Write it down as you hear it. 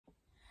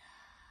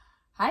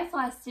Hi,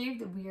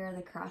 Flosstube. We are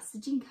the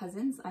cross-stitching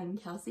cousins. I'm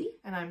Kelsey.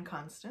 And I'm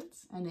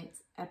Constance. And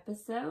it's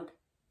episode...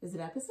 Is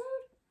it episode?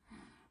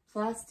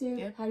 Flosstube?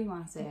 Yep. How do you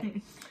want to say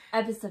it?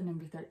 Episode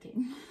number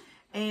 13.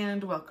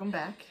 And welcome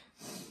back.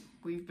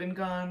 We've been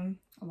gone...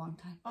 A long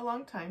time. A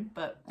long time,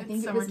 but I it's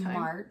think summertime. it was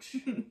March.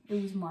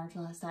 It was March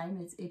last time.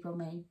 It's April,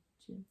 May,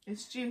 June.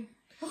 It's June.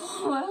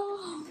 Oh,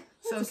 well...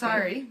 So okay.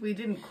 sorry, we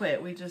didn't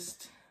quit. We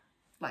just...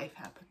 Life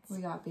happens. We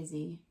got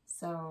busy.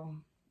 So,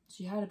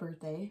 she had a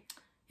birthday.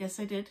 Yes,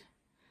 I did.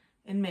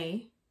 In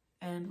May.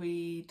 And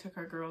we took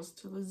our girls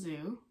to the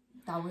zoo.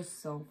 That was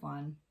so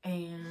fun.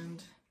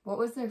 And... What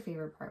was their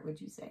favorite part, would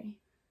you say?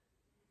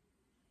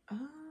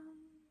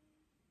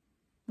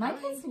 My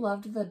kids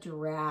loved the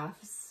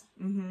giraffes.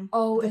 Mm-hmm.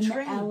 Oh, the and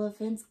train. the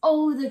elephants.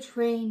 Oh, the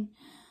train.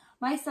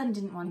 My son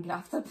didn't want to get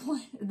off the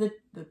plane.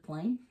 The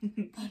plane?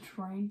 The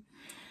train.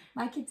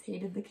 My kids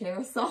hated the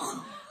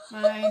carousel.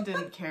 Mine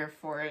didn't care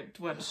for it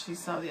once she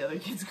saw the other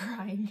kids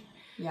crying.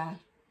 Yeah.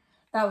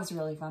 That was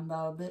really fun,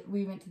 though.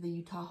 We went to the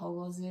Utah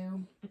Hogle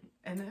Zoo.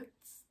 And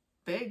it's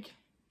big.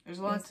 There's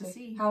a lot to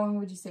see. How long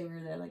would you say we were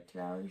there? Like 2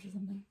 hours or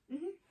something?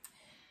 Mm-hmm.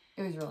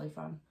 It was really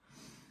fun.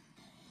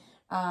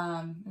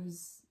 It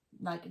was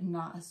like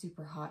not a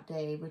super hot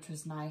day, which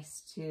was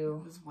nice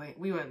too. It was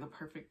we went in the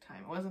perfect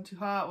time. It wasn't too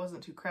hot, it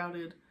wasn't too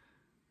crowded.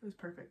 It was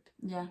perfect.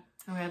 Yeah.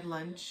 And we had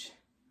lunch.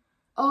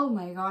 Oh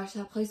my gosh,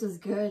 that place was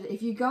good.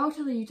 If you go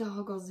to the Utah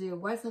Hogle Zoo,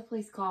 what's that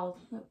place called?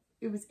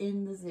 It was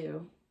in the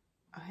zoo.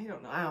 I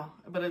don't know,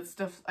 but it's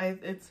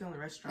it's the only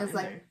restaurant It's in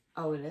like, there.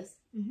 oh, it is?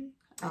 Mm-hmm.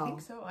 I think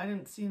so. I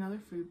didn't see another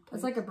food place.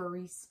 It's like a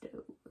barista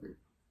or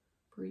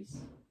barista.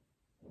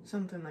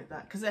 Something like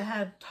that. Because it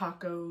had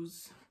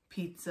tacos,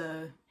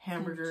 pizza,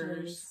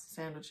 hamburgers,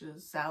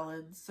 sandwiches,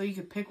 salads. So you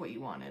could pick what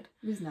you wanted.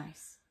 It was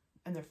nice.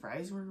 And their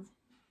fries were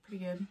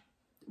pretty good.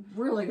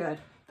 Really good.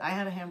 I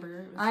had a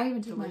hamburger. I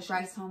even took my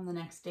fries home the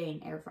next day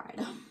and air fried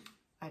them.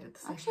 I did the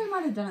same. Actually, I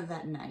might have done it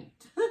that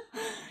night.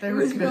 They were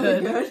really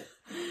good.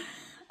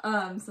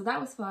 So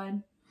that was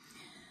fun.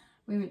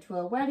 We went to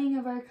a wedding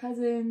of our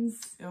cousins.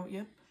 Oh,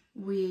 yep.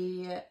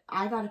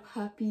 I got a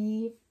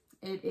puppy.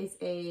 It is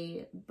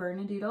a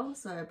Bernedoodle,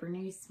 so a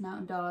Bernese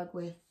Mountain Dog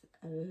with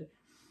a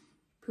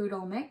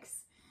Poodle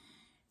mix.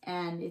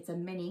 And it's a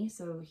mini,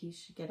 so he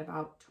should get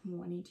about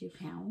 22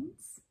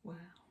 pounds. Wow.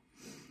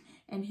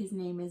 And his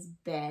name is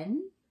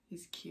Ben.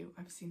 He's cute.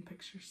 I've seen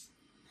pictures.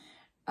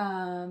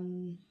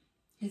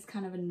 He's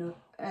kind of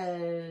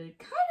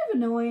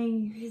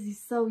annoying because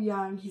he's so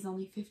young. He's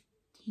only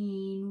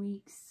 15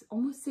 weeks,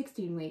 almost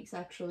 16 weeks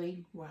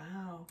actually.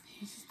 Wow,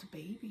 he's just a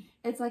baby.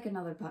 It's like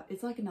another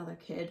It's like another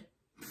kid.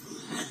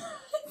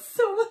 It's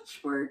so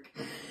much work.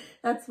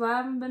 That's why I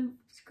haven't been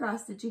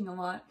cross stitching a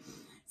lot,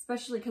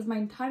 especially because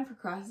my time for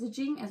cross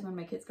stitching is when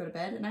my kids go to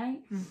bed at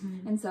night,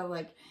 and so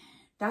like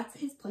that's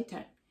his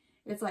playtime.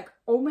 It's like,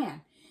 oh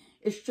man,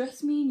 it's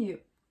just me and you.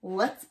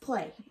 Let's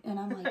play. And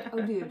I'm like,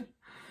 oh dude,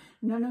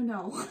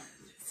 no.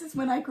 This is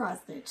when I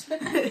cross stitch.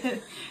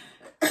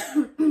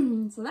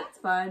 So that's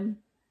fun.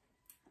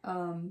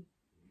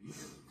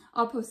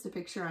 I'll post a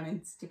picture on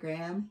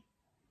Instagram.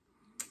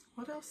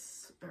 What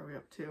else are we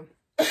up to?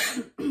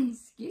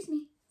 Excuse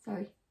me.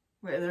 Sorry.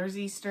 Wait, there's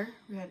Easter.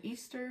 We had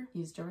Easter.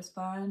 Easter was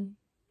fun.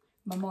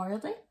 Memorial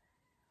Day?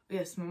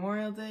 Yes,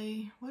 Memorial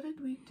Day. What did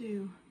we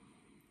do?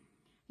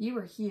 You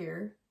were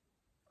here.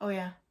 Oh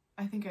yeah.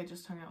 I think I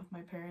just hung out with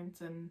my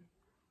parents and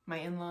my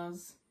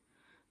in-laws.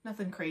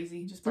 Nothing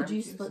crazy, just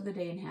barbecues. Did you split the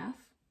day in half?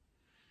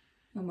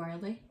 Memorial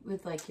Day?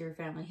 With like your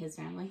family, his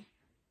family?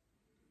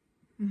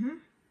 Mm-hmm.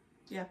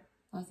 Yeah.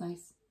 That was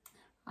nice.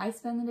 I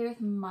spent the day with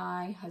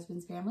my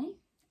husband's family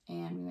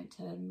and we went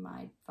to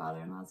my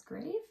father-in-law's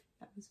grave.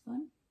 That was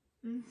fun.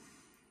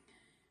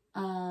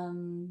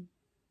 And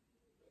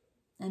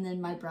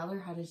then my brother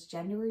had his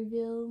gender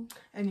reveal.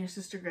 And your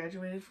sister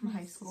graduated from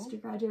high school. Sister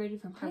graduated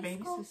from high school. Her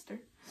baby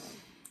sister. So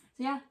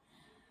yeah.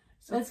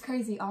 So that's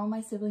crazy. All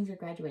my siblings are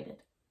graduated.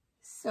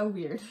 So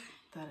weird.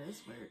 That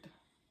is weird.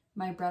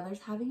 My brother's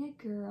having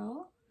a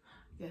girl.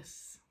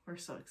 Yes. We're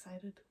so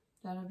excited.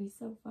 That'll be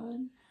so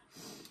fun.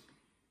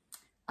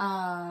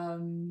 I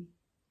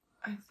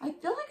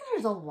feel like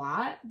there's a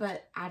lot,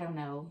 but I don't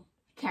know.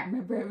 I can't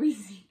remember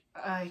everything.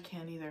 I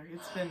can't either.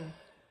 It's been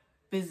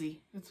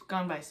busy. It's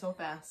gone by so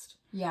fast.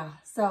 Yeah.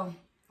 So,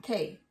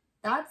 okay.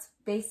 That's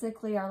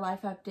basically our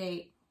life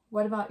update.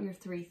 What about your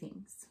 3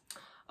 things?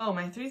 Oh,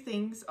 my 3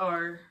 things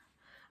are,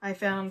 I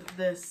found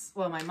this,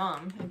 well, my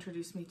mom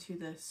introduced me to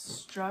this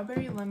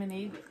strawberry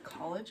lemonade with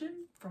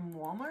collagen from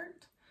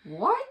Walmart.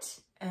 What?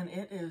 And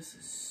it is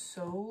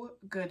so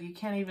good. You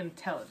can't even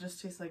tell. It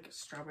just tastes like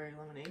strawberry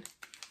lemonade.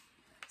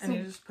 And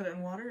you just put it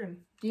in water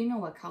and... Do you know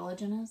what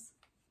collagen is?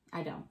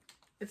 I don't.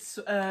 It's,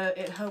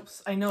 it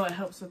helps, I know it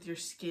helps with your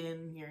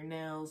skin, your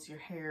nails, your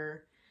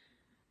hair.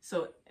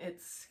 So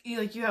it's,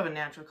 you have a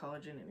natural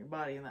collagen in your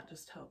body and that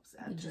just helps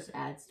add to it. It just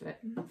adds to it.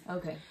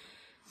 Okay.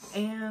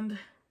 And,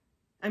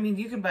 I mean,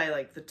 you can buy,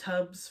 like, the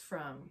tubs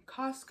from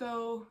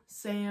Costco,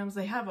 Sam's.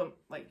 They have them,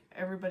 like,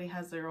 everybody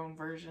has their own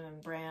version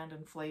and brand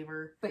and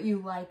flavor. But you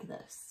like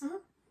this?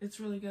 It's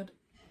really good.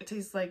 It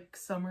tastes like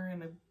summer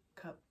in a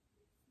cup.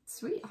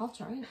 Sweet, I'll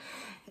try it.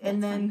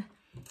 And then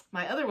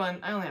my other one,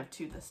 I only have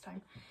 2 this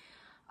time.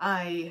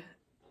 I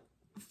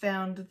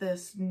found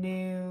this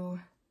new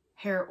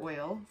hair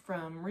oil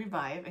from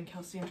Revive, and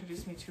Kelsey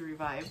introduced me to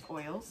Revive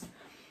oils,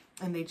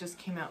 and they just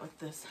came out with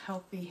this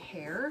healthy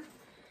hair,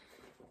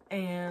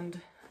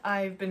 and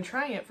I've been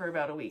trying it for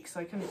about a week, so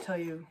I couldn't tell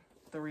you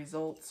the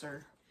results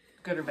or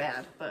good or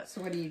bad. But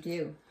so what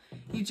do?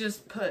 You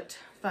just put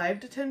 5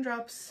 to 10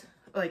 drops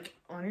like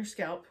on your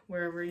scalp,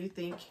 wherever you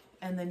think,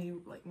 and then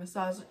you like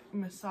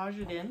massage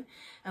it in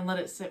and let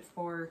it sit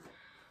for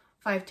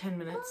 5-10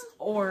 minutes.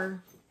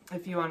 Or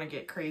if you want to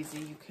get crazy,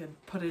 you could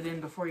put it in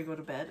before you go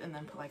to bed and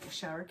then put like a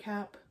shower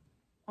cap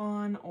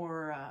on,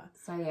 or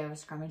sorry, I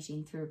was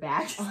scrummaging through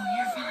bags. Oh,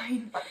 you're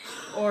fine.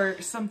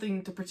 Or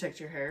something to protect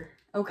your hair,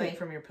 okay, like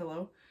from your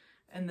pillow,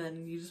 and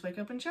then you just wake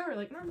up and shower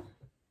like normal.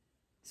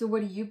 So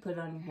what do you put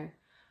on your hair?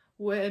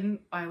 When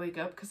I wake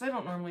up, because I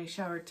don't normally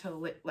shower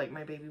till like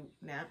my baby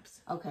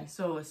naps. Okay.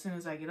 So as soon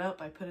as I get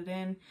up, I put it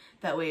in.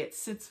 That way it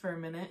sits for a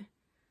minute,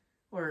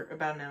 or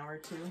about an hour or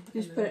 2.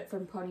 You just put it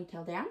from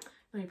ponytail down?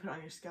 Then you put it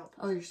on your scalp.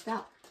 Oh, your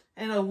scalp.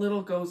 And a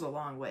little goes a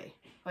long way.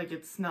 Like,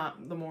 it's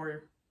not the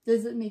more...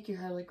 Does it make your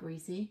hair look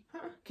greasy?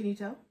 Can you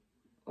tell?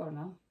 Or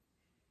no?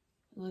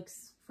 It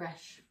looks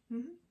fresh.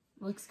 Mm-hmm.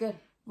 Looks good.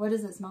 What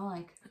does it smell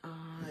like?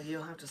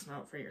 You'll have to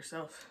smell it for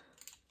yourself.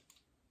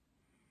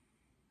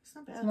 It's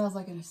not bad. It smells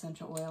like an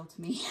essential oil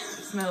to me.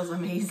 It smells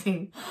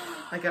amazing.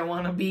 Like I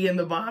want to be in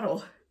the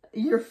bottle.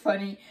 You're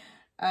funny.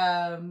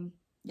 Yeah,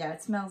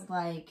 it smells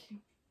like...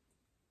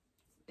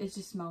 It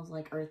just smells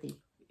like earthy.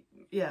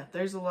 Yeah,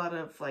 there's a lot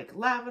of like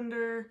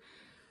lavender,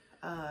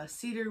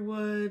 cedar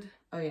wood.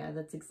 Oh yeah,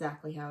 that's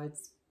exactly how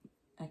it's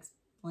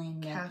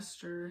explained.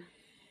 Castor,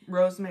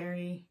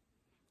 rosemary,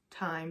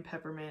 thyme,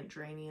 peppermint,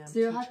 geranium. So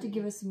you'll have to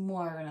give us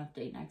more of an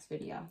update next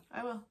video.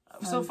 I will.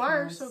 So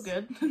far, so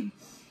good.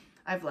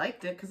 I've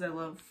liked it because I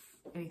love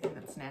anything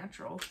that's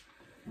natural.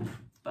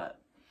 But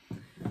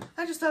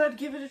I just thought I'd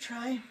give it a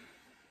try.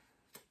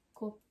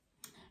 Cool.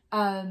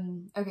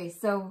 Okay,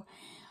 so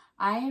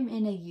I am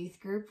in a youth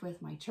group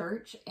with my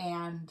church,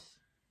 and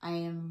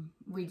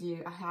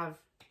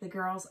the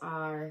girls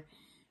are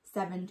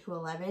 7 to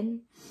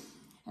 11,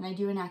 and I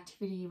do an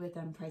activity with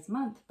them twice a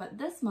month. But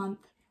this month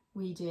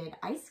we did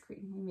ice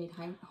cream. We made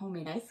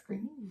homemade ice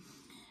cream.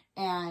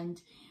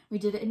 And we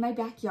did it in my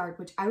backyard,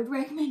 which I would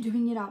recommend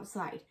doing it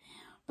outside.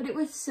 But it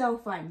was so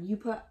fun. You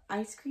put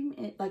ice cream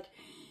in, like,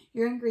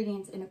 your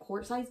ingredients in a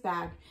quart-sized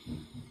bag,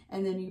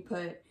 and then you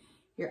put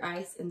your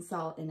ice and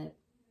salt in a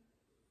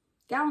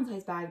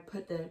gallon-sized bag,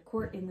 put the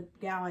quart in the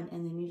gallon,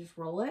 and then you just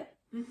roll it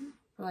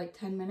for like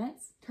 10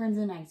 minutes. Turns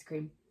into ice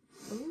cream.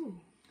 Ooh,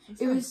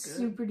 it was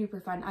super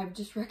duper fun. I would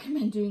just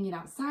recommend doing it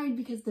outside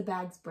because the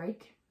bags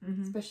break,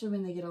 especially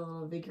when they get a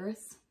little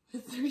vigorous.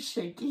 They're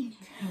shaking.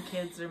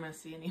 Kids are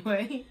messy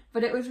anyway.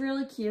 But it was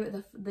really cute.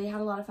 They had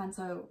a lot of fun,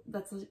 so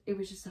it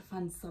was just a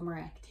fun summer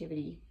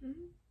activity.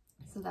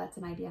 So that's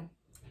an idea.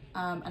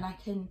 And I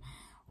can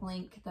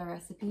link the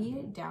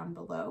recipe down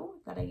below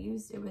that I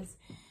used.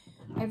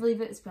 I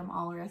believe it was from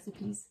All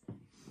Recipes.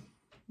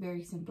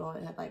 Very simple.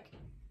 It had like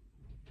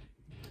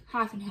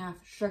half and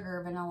half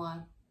sugar,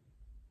 vanilla.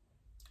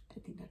 I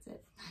think that's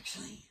it,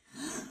 actually.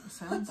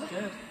 Sounds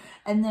good.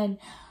 And then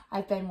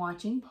I've been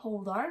watching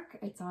Poldark.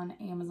 It's on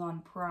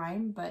Amazon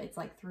Prime, but it's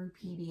like through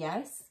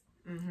PBS.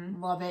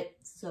 Love it.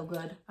 So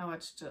good. I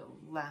watched it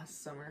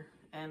last summer,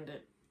 and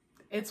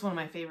it's one of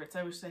my favorites.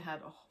 I wish they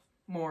had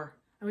more.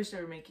 I wish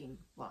they were making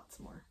lots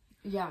more.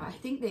 Yeah, I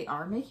think they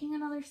are making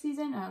another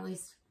season. At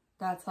least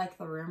that's like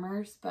the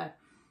rumors, but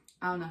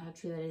I don't know how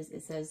true that is.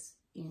 It says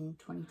in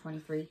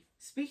 2023.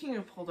 Speaking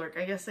of Poldark,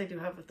 I guess I do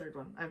have a third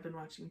one. I've been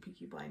watching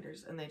Peaky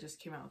Blinders, and they just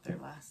came out with their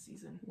last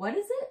season. What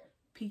is it?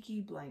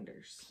 Peaky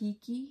Blinders.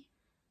 Peaky?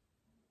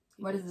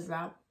 What is it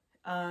about?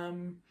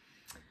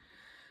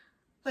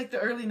 Like the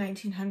early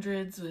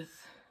 1900s with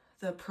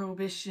the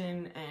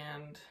Prohibition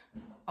and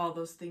all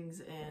those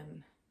things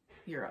in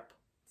Europe.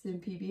 It's in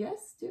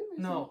PBS too?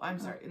 No, I'm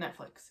sorry,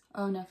 Netflix.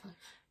 Oh, Netflix.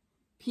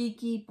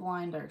 Peaky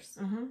Blinders.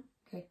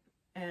 Okay.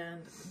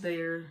 And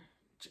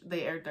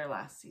they aired their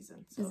last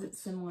season. So is it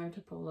similar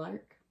to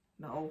Poldark?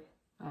 No.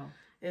 Oh.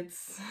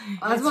 It's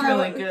really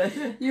really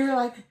good. You were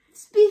like,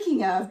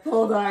 speaking of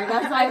Poldark,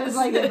 that's why I was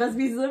like, it must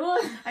be similar.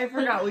 I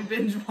forgot we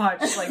binge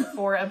watched like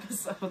 4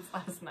 episodes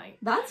last night.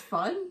 That's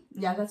fun.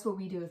 Yeah, that's what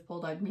we do with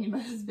Poldark. Me and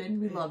my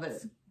husband, we love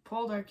it.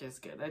 Poldark is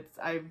good.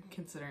 I'm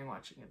considering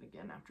watching it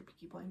again after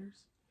Peaky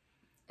Blinders.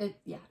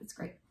 Yeah, it's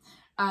great.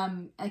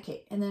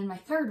 Okay, and then my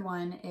third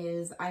one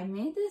is I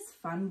made this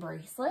fun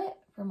bracelet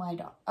for my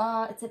dog.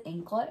 It's an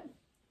anklet.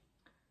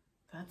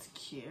 That's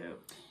cute.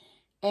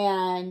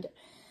 And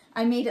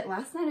I made it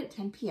last night at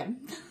 10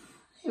 p.m.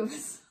 It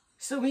was...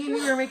 So me and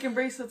you were making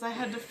bracelets. I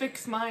had to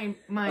fix my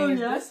Oh,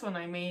 yeah? this one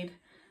I made.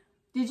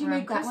 Did you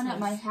make that one at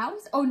my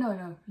house? Oh,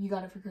 no. You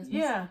got it for Christmas?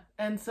 Yeah.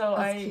 And so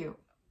That's cute.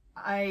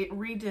 I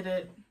redid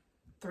it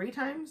 3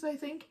 times, I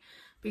think,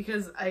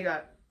 because I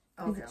got...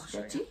 Okay, I'll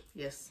show you.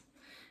 Yes.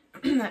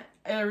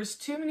 There was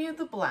too many of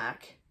the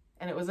black,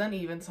 and it was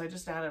uneven, so I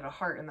just added a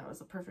heart, and that was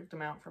the perfect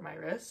amount for my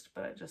wrist,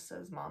 but it just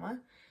says Mama.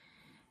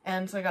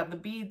 And so I got the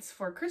beads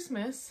for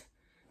Christmas.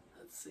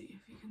 Let's see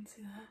if you can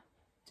see that.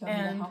 Do you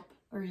want me to help?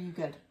 Or are you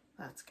good?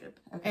 That's good.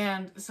 Okay.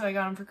 And so I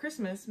got them for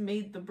Christmas,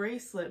 made the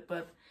bracelet,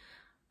 but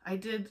I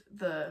did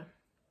the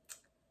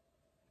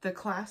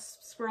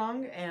clasps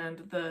wrong, and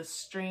the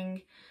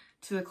string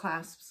to the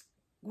clasps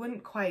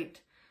wouldn't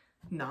quite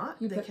knot.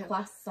 You put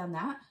clasps on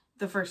that?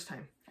 The first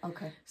time.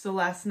 Okay. So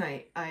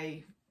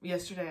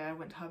yesterday I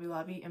went to Hobby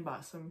Lobby and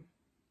bought some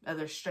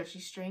other stretchy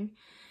string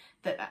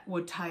that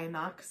would tie a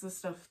knot, because the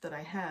stuff that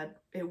I had,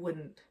 it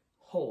wouldn't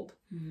hold.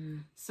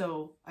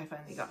 So I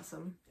finally got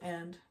some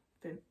and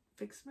then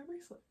fixed my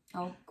bracelet.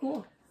 Oh,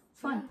 cool.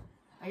 Fun.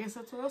 Yeah, I guess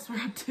that's what else we're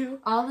up to.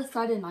 All of a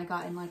sudden, I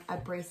got in like a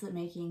bracelet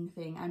making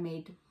thing. I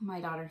made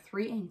my daughter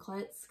 3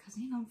 anklets because,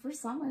 you know, for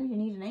summer you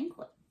need an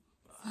anklet.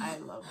 I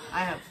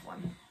have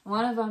one.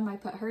 One of them I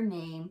put her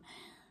name.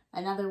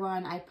 Another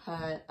one I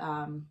put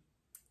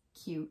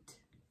cute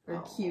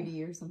or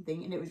cutie or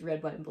something, and it was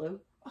red, white, and blue.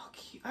 Oh,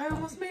 cute. I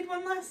almost made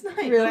one last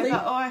night. Really? But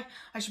I thought,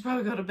 I should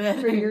probably go to bed.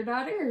 For your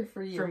daughter or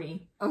for you? For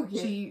me.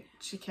 Okay.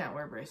 She can't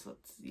wear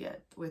bracelets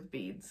yet with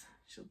beads.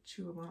 She'll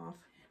chew them off.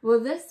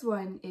 Well, this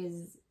one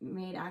is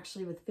made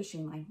actually with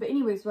fishing line. But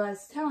anyways, what I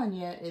was telling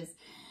you is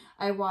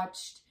I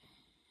watched,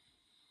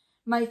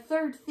 my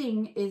third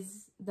thing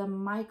is the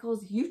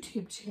Michael's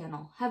YouTube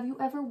channel. Have you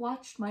ever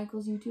watched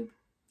Michael's YouTube?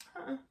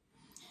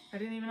 I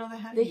didn't even know they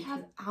had They YouTube.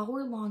 have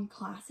hour-long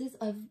classes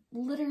of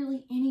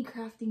literally any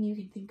crafting you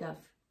can think of.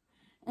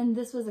 And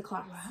this was a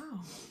class. Wow.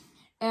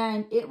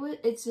 And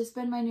it's just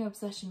been my new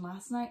obsession.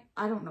 Last night,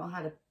 I don't know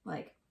how to,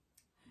 like,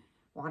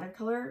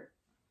 watercolor.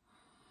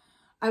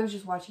 I was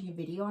just watching a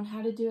video on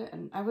how to do it,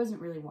 and I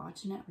wasn't really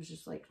watching it. I was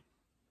just, like,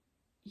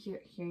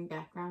 hearing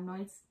background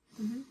noise.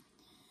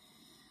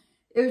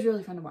 It was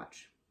really fun to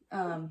watch.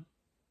 And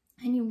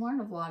you learn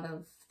a lot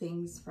of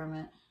things from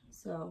it.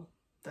 So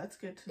that's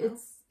good to know.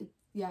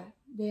 Yeah,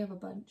 they have a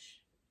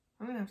bunch.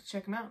 I'm going to have to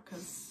check them out,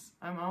 because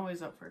I'm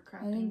always up for a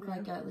crafting I think video.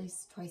 like at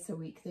least twice a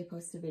week they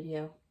post a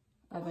video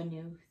of a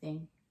new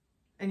thing.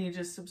 And you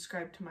just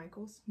subscribe to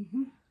Michael's?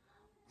 Well,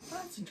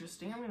 that's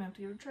interesting. I'm going to have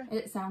to give it a try.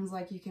 it sounds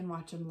like you can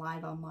watch them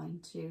live online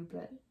too,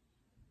 but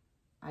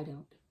I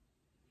don't.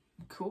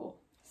 Cool.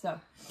 So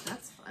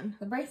that's fun.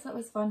 The bracelet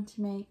was fun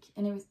to make,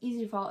 and it was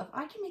easy to follow. If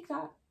I can make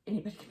that,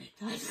 anybody can make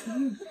that.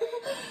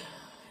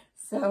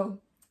 So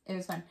it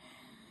was fun.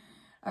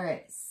 All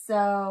right,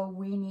 so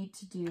we need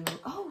to do,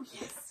 oh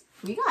yes,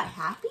 we got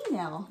Happy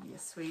Mail.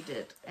 Yes, we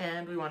did.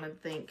 And we want to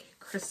thank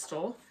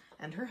Crystal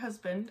and her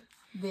husband.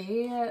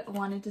 They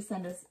wanted to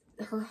send us,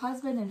 her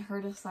husband and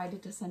her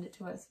decided to send it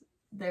to us.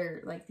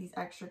 They're like these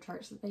extra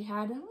charts that they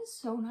had. It was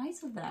so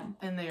nice of them.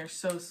 And they are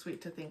so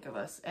sweet to think of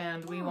us.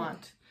 And we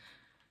want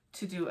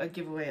to do a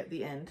giveaway at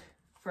the end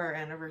for our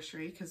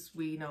anniversary, because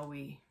we know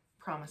we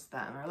promised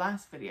that in our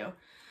last video.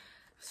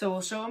 So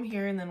we'll show them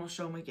here, and then we'll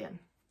show them again.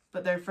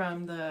 But they're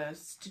from the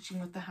Stitching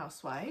with the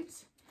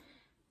Housewives.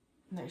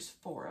 And there's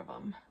 4 of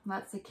them.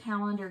 That's the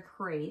calendar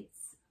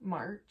crates.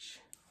 March.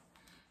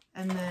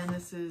 And then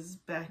this is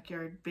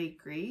Backyard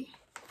Bakery.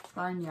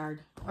 Barnyard.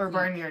 Or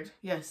Barnyard,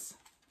 yes.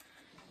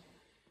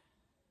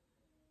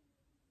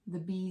 The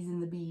bees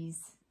and the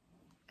bees.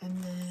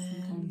 And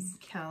then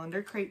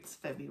Calendar Crates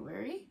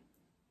February.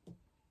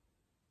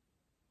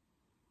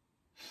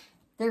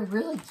 They're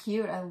really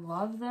cute. I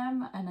love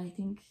them, and I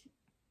think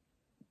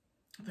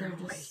they're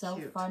just way so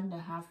cute. Fun to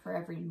have for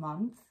every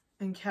month.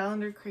 And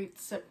Calendar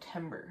Crates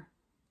September.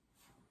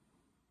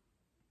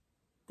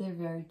 They're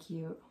very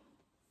cute.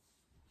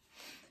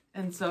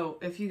 And so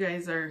if you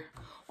guys are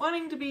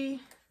wanting to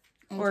be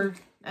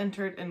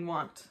entered and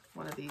want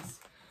one of these,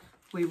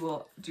 we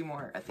will do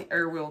more at the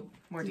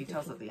more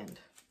details at the end.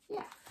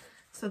 Yeah.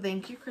 So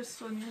thank you,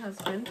 Crystal and your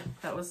husband.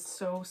 That was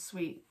so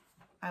sweet.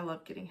 I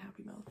love getting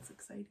Happy Mail. It's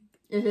exciting.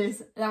 It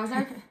is. That was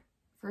our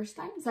first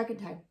time? Second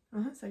time.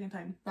 Second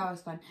time. That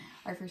was fun.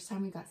 Our first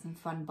time we got some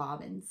fun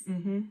bobbins.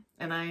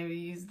 And I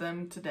used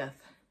them to death.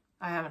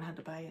 I haven't had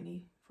to buy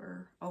any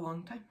for a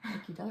long time.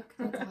 Thank you, Duck.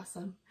 That's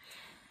awesome.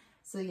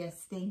 So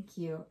yes, thank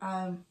you.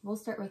 We'll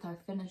start with our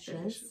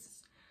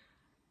finishes.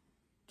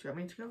 Do you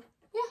want me to go?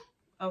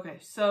 Yeah. Okay,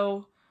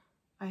 so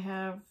I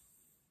have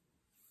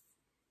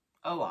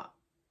a lot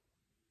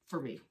for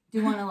me. Do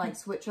you want to like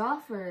switch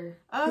off or?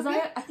 Because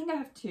I think I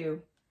have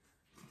 2.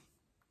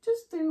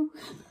 Just 2.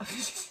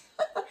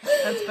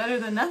 That's better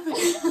than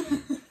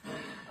nothing.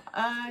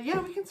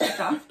 Yeah, we can switch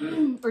off.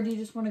 Or do you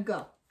just want to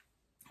go?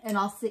 And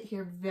I'll sit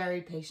here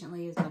very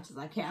patiently as much as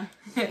I can.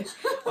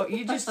 Oh,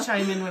 you just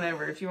chime in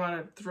whenever. If you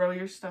want to throw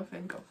your stuff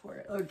in, go for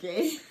it.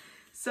 Okay.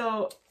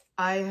 So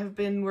I have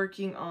been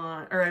working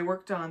on, or I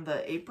worked on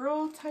the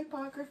April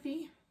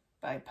typography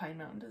by Pine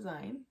Mountain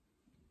Design.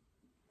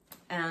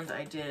 And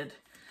I did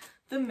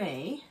the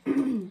May.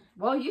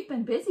 Well, you've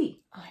been busy.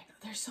 I know,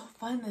 they're so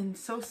fun and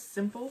so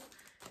simple.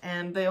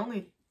 And they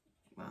only,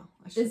 well,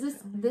 is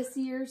this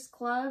year's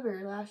club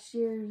or last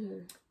year's?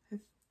 Or?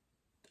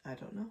 I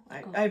don't know.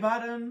 I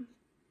bought them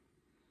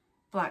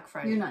Black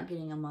Friday. You're not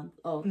getting a month.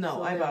 Oh, no,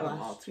 so I bought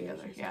them all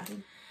together. Yeah. Okay.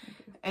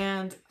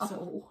 And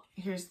so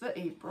here's the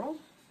April.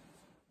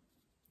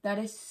 That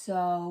is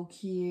so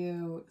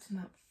cute. Isn't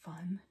that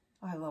fun?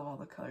 Oh, I love all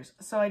the colors.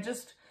 So I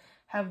just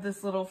have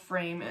this little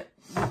frame. It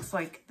looks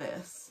like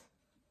this.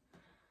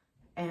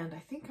 And I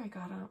think I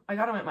got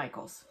them at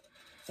Michael's.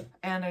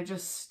 And I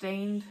just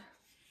stained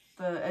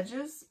the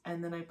edges,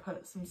 and then I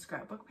put some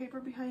scrapbook paper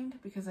behind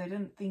because I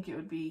didn't think it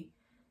would be,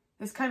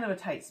 it's kind of a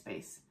tight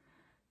space.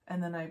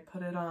 And then I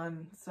put it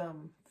on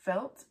some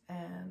felt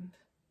and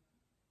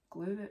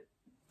glued it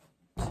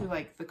to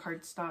like the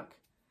cardstock.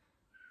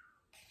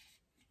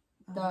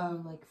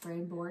 The like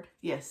frame board?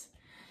 Yes.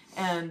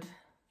 And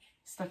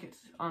stuck it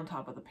on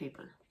top of the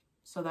paper.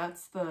 So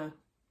that's the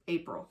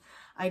April.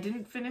 I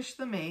didn't finish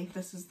the May.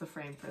 This is the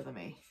frame for the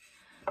May.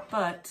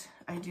 But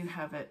I do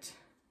have it.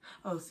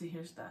 Oh, see,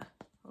 here's the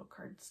little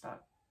cardstock.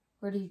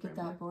 Where do you get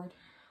that board?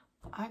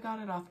 I got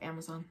it off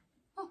Amazon.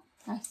 Oh,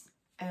 nice.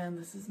 And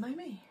this is my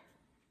May.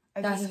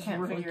 I That just is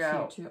can't really figure cute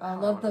out too. how I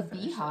love the wanna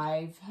finish it.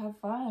 beehive. Have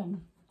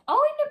fun.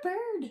 Oh, and a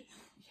bird.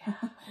 Yeah,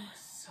 it was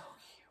so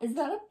cute. Is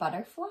that a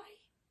butterfly?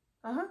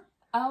 Uh-huh.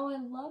 Oh, I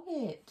love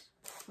it.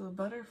 So the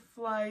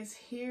butterflies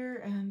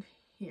here and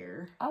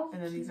here. Oh,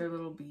 and then these cute. are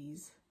little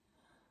bees.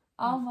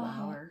 Oh, And a my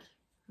flower. heck.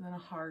 And then a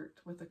heart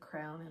with a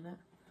crown in it.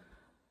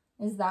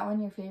 Is that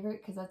one your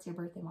favorite? Because that's your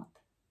birthday month.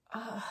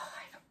 I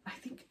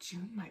think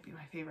June might be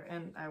my favorite,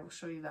 and I will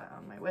show you that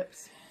on my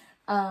whips.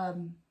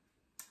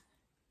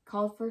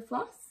 Called for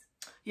floss?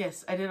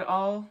 Yes, I did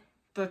all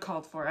the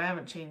called for. I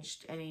haven't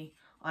changed any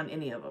on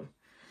any of them.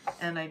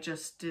 And I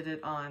just did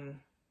it on,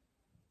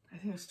 I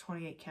think it was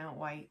 28 count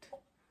white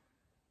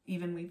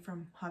even weave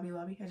from Hobby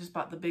Lobby. I just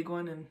bought the big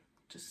one and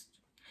just,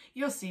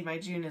 you'll see my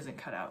June isn't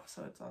cut out,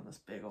 so it's on this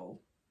big old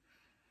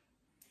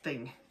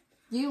thing.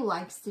 Do you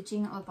like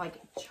stitching it with like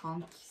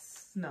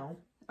chunks? No.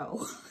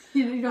 Oh,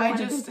 you don't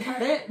want to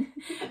cut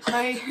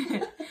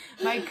it?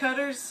 my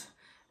cutter's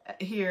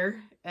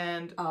here,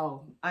 and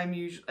oh,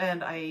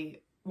 I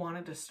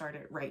wanted to start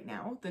it right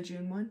now, the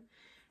June one,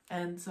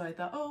 and so I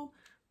thought, oh,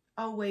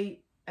 I'll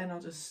wait and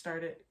I'll just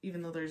start it,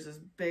 even though there's this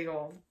big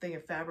old thing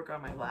of fabric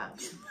on my lap.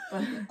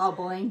 But, a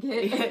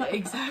blanket. yeah,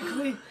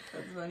 exactly.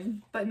 That's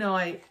fine. But no,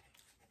 I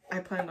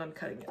planned on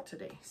cutting it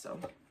today, so.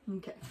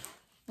 Okay,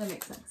 that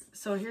makes sense.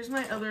 So here's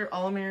my other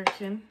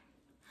All-American.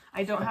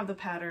 I don't have the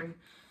pattern.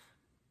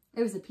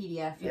 It was a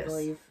PDF, I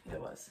believe.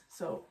 It was.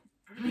 So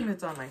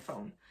it's on my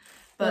phone.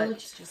 But But it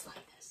looks just like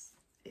this.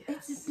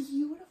 yes, It's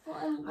beautiful.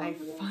 I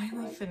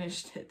finally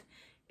finished it.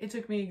 It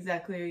took me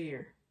exactly a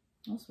year.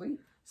 Oh, sweet.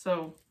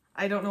 So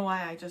I don't know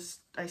why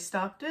I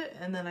stopped it,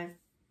 and then I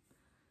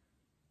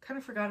kind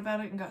of forgot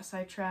about it and got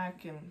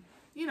sidetracked, and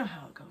you know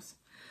how it goes.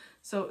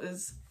 So it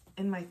was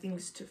in my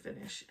things to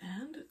finish,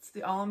 and it's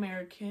the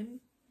All-American.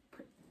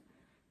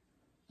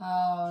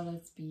 Oh,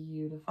 that's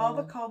beautiful. All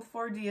the called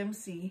for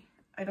DMC.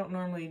 I don't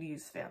normally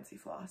use fancy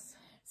floss.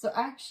 So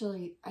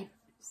actually,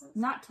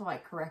 not to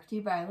like correct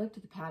you, but I looked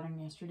at the pattern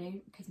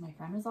yesterday because my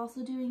friend was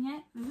also doing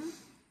it. Mm-hmm.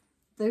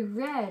 The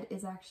red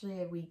is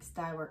actually a week's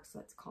dye work, so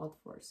that's called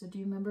for. So do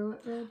you remember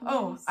what red was?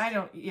 Oh, I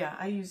don't. Yeah,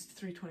 I used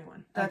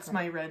 321. That's Okay.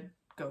 my red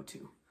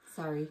go-to.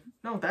 Sorry.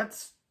 No,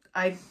 that's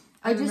I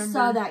just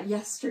saw that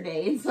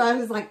yesterday, and so I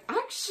was like,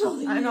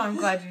 actually. I know. I'm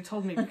glad you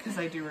told me because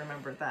I do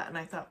remember that, and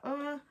I thought,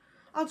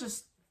 I'll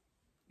just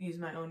use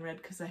my own red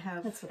because I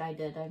have That's what I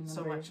did. I remember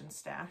so much in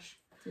stash.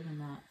 doing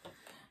that.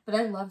 But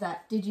I love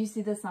that. Did you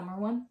see the summer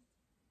one?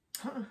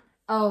 Huh.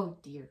 Oh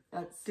dear,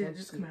 that's Did so it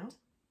just cute. come out?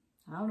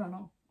 I don't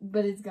know,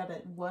 but it's got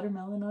a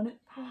watermelon on it.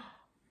 I'm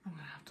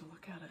gonna have to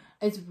look at it.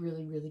 It's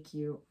really, really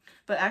cute.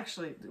 But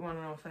actually, you want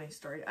to know a funny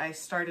story? I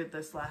started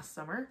this last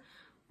summer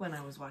when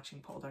I was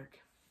watching Poldark,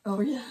 Oh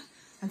yeah.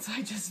 and so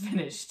I just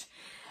finished.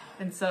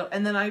 And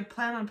then I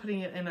plan on putting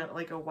it in a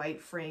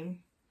white frame,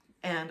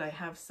 and I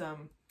have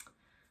some.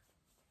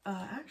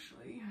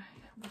 Actually,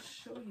 I will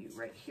show you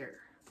right here.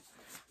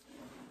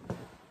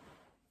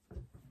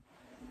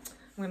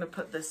 I'm gonna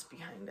put this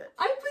behind it.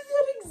 I put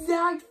that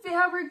exact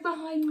fabric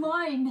behind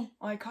mine.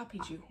 Oh, I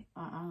copied you.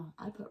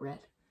 I put red.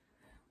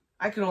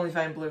 I could only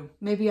find blue.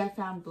 Maybe I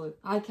found blue.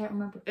 I can't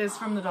remember. It's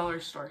from the dollar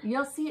store.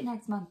 You'll see it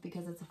next month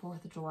because it's a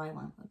 4th of July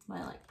one. That's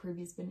my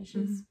previous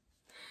finishes.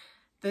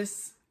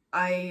 This,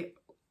 I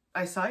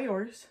saw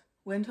yours,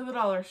 went to the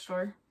dollar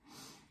store.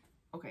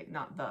 Okay,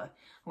 I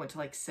went to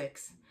like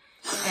 6.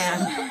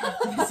 And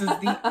this is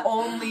the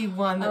only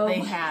one that they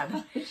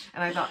had.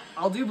 And I thought,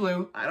 I'll do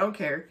blue. I don't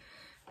care.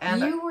 And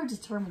you were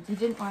determined. You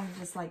didn't want to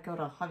just go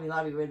to Hobby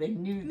Lobby where they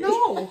knew.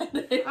 No,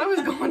 I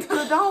was going to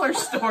the dollar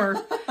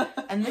store.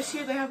 And this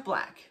year they have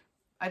black.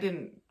 I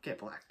didn't get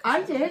black.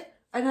 I did.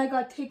 And I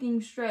got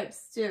ticking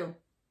stripes too.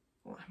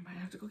 Well, I might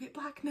have to go get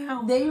black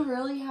now. They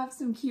really have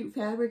some cute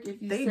fabric if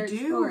you search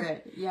for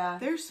it. Yeah.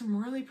 There's some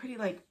really pretty,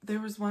 there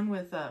was one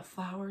with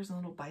flowers and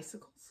little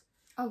bicycles.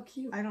 Oh,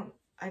 cute.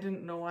 I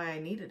didn't know why I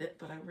needed it,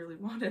 but I really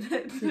wanted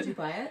it. Did you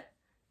buy it?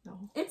 No.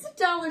 It's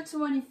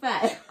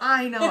 $1.25.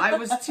 I know. I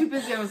was too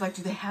busy. I was like,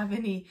 do they have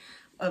any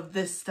of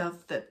this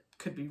stuff that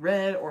could be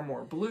red or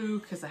more blue?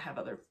 Because I have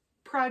other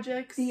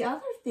projects. The other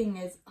thing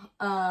is,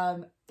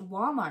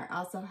 Walmart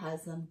also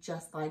has them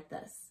just like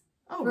this.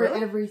 Oh, for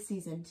really? every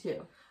season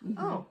too.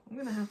 Oh, I'm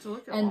gonna have to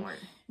look at And Walmart.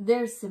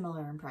 they're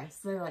similar in price.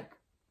 They're like,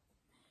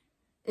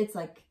 it's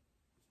like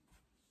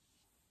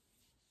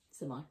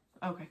similar.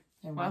 Okay.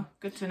 They're Well,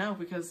 good to know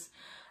because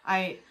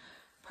I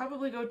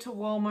probably go to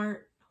Walmart,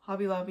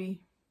 Hobby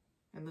Lobby,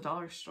 and the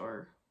dollar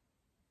store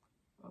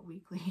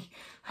weekly.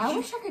 I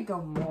wish I could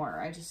go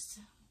more.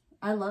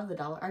 I love the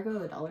dollar. I go to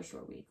the dollar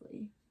store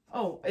weekly.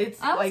 Oh,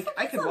 it's I was like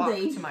I thinking could walk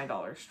someday. to my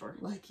dollar store.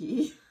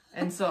 Lucky.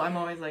 And so I'm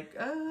always like,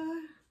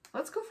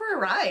 let's go for a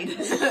ride.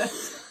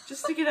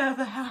 Just to get out of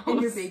the house.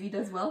 And your baby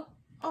does well?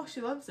 Oh, she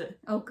loves it.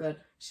 Oh, good.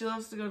 She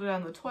loves to go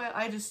down the toy.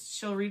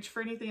 She'll reach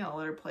for anything. I'll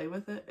let her play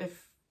with it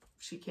if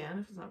she can,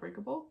 if it's not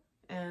breakable.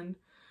 And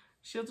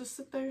she'll just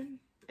sit there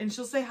and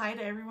she'll say hi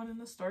to everyone in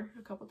the store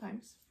a couple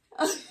times.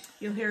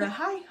 You'll hear a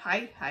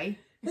hi.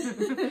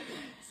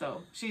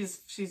 So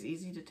she's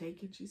easy to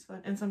take and she's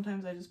fun. And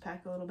sometimes I just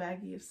pack a little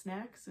baggie of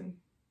snacks and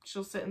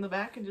she'll sit in the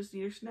back and just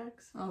eat her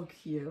snacks. Oh,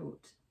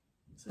 cute.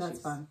 So That's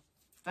fun.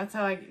 That's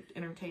how I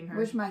entertain her.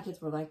 Wish my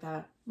kids were like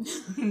that.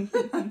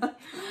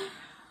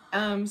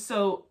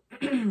 So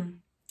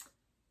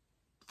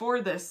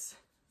for this.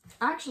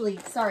 Actually,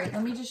 sorry,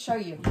 let me just show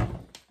you.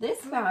 This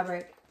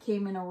fabric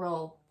came in a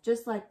roll,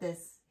 just like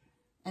this,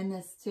 and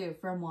this too,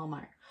 from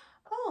Walmart.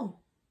 Oh.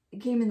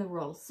 It came in the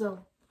roll,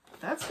 so.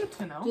 That's good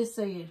to know. Just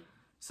so you.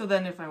 So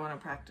then if I want to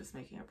practice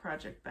making a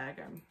project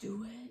bag,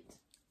 Do it.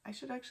 I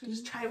should actually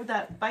just try with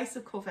that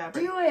bicycle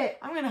fabric. Do it.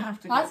 I'm going to have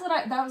to That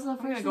was the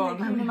first thing go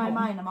that on came to my my own.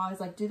 mind. I'm always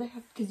like, do they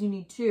have, because you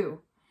need two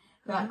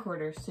back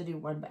quarters to do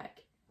one bag.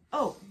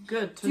 Oh,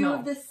 good to Two know.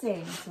 of the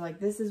same. So like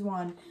this is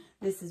one,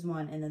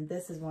 and then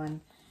this is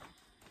one.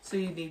 So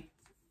you need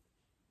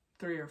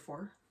 3 or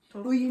 4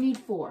 total? Well, you need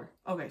 4.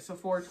 Okay, so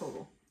 4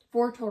 total.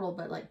 4 total,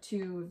 but like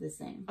 2 of the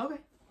same. Okay,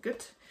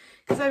 good.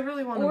 Because I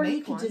really want to Or make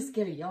you could one. just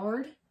get a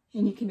yard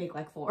and you can make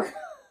like 4.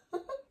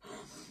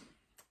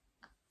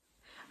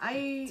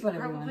 I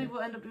whatever you probably wanna will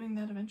end up doing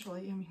that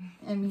eventually.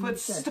 I mean,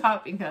 What's you should.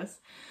 stopping us?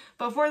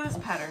 But for this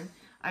pattern,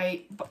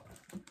 I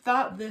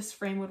thought this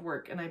frame would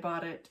work, and I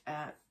bought it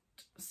at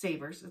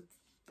Savers. It's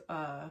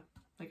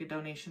like a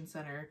donation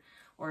center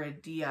or a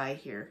DI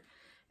here.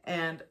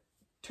 And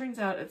turns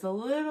out it's a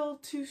little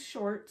too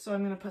short, so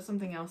I'm going to put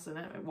something else in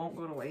it. It won't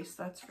go to waste,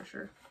 that's for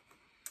sure.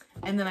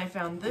 And then I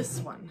found this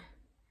one,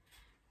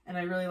 and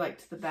I really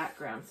liked the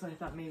background, so I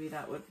thought maybe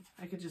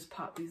I could just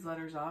pop these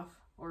letters off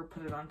or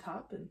put it on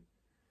top and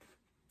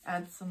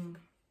add some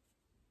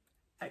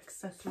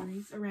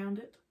accessories around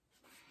it.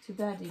 Too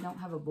bad you don't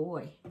have a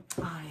boy.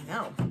 I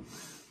know.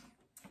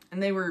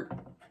 And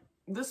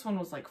this one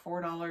was like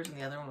 $4 and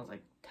the other one was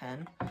like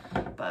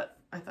 $10. But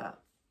I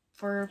thought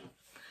for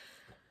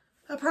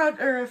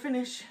a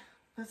finish,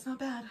 that's not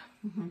bad.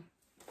 Mm-hmm.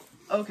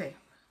 Okay.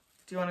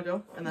 Do you want to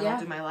go? And then Yeah.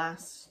 I'll do my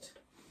last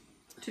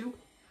 2.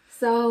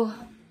 So,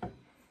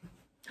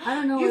 I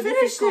don't know You what this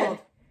finished is called.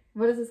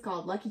 What is this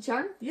called? Lucky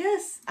Charm?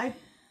 Yes.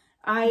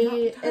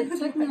 It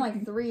took me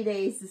like 3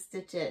 days to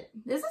stitch it.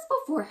 This is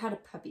before I had a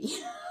puppy.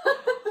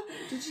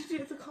 Did you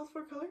do the called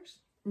for colors?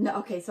 No,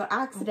 okay, so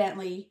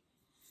accidentally,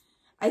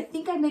 I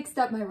think I mixed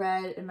up my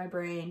red in my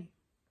brain.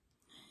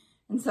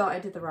 And so I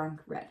did the wrong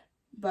red.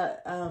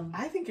 But,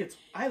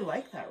 I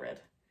like that red.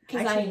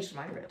 I 'cause changed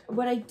my red.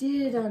 what I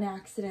did on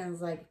accident was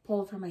like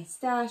pull from my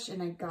stash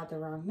and I got the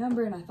wrong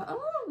number and I thought,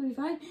 oh, it'll be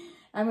fine.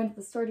 I went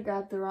to the store to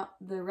grab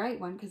the right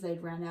one because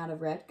I'd run out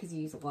of red because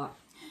you use a lot.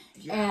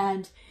 Yeah.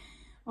 And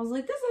I was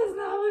like, this does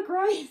not look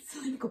right. So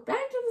I go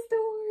back to the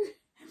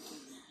store.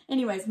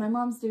 Anyways, my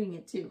mom's doing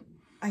it too.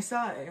 I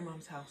saw it at your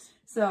mom's house.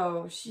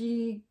 So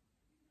she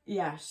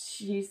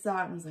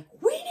saw it and was like,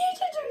 we need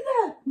to do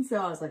that. And so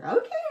I was like,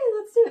 okay,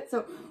 let's do it.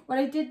 So what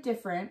I did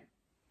different,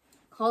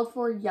 called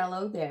for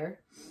yellow there.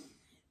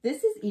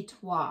 This is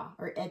Etoile.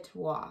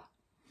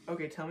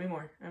 Okay, tell me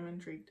more. I'm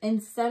intrigued.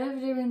 Instead of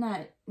doing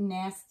that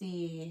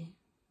nasty,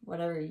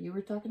 whatever you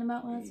were talking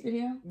about last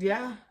video,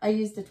 Yeah. I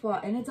used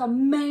Etoile and it's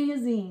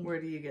amazing. Where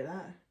do you get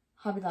that?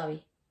 Hobby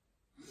Lobby.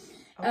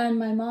 Oh. And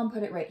my mom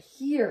put it right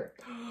here,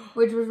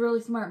 which was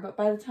really smart. But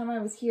by the time I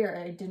was here,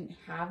 I didn't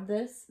have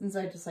this. And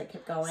so I just like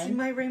kept going. See,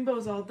 my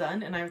rainbow's all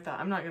done. And I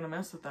thought, I'm not going to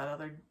mess with that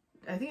other.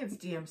 I think it's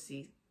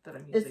DMC that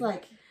I'm using. It's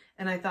like.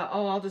 And I thought,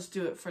 oh, I'll just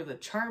do it for the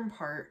charm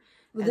part.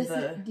 Well, and this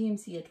is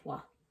DMC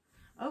Etoile.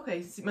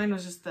 Okay, see, mine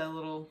was just the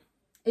little.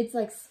 It's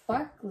like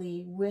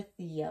sparkly with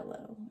the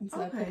yellow. And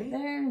so I put it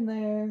there and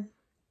there.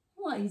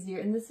 A lot easier.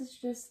 And this is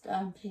just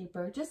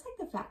paper, just like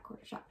the Fat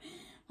Quarter Shop.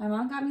 My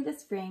mom got me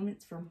this frame.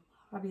 It's from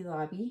Hobby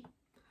Lobby.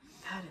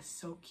 That is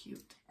so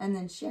cute. And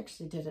then she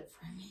actually did it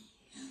for me.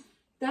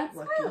 That's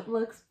Lucky. how it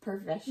looks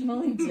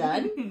professionally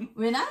done.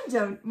 When I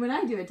do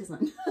it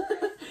doesn't.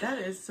 That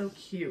is so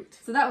cute.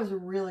 So that was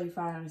really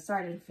fun. I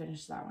started to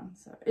finish that one.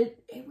 So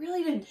it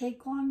really didn't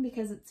take long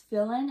because it's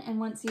fill-in. And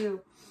once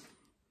you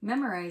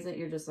memorize it,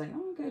 you're just like,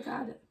 oh, okay,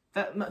 got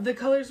it. The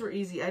colors were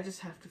easy. I just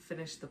have to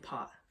finish the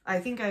pot. I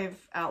think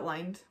I've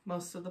outlined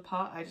most of the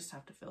pot. I just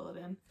have to fill it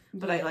in.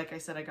 But Yeah. like I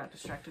said, I got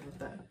distracted with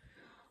the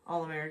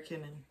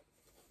All-American and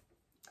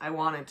I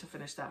wanted to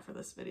finish that for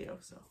this video.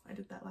 So I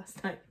did that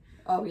last night.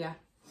 Oh, yeah.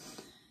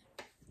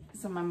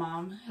 So my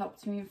mom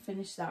helped me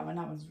finish that one.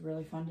 That was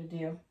really fun to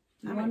do.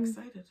 I'm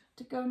excited.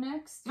 To go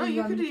next? No,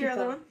 you can do your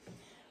other one.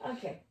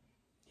 Okay.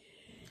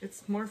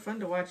 It's more fun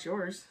to watch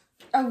yours.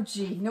 Oh,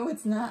 gee. No,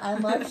 it's not. I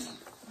love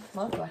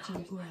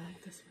watching it. Ooh, I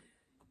like this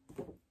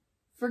one.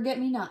 Forget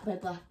Me Not by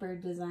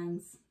Blackbird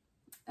Designs.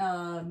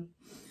 I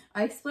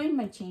explained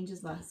my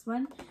changes last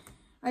one.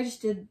 I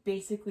just did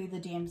basically the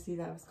DMC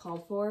that was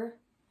called for.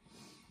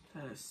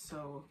 That is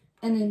so...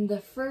 And then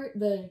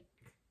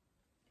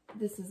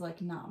this is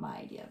like not my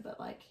idea, but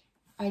like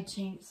I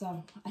changed,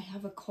 so I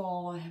have a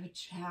Cole, I have a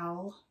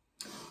Chow.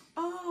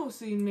 Oh,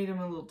 so you made them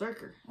a little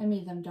darker. I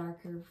made them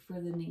darker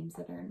for the names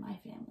that are in my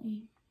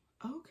family.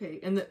 Okay,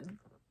 and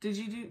did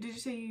you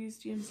say you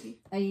used DMC?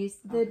 I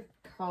used the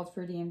called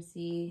for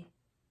DMC,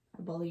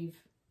 I believe.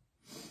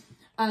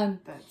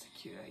 That's a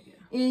cute idea.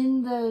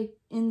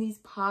 In these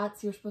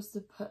pots, you're supposed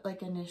to put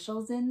like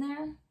initials in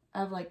there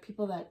of like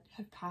people that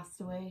have passed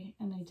away,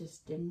 and I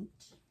just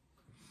didn't.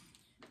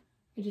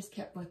 I just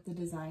kept with the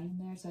design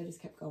in there, so I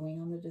just kept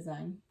going on the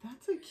design.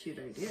 That's a cute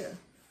idea.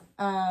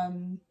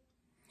 And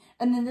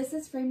then this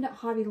is framed at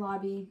Hobby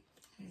Lobby.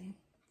 Okay.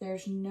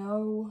 There's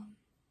no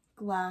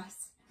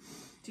glass.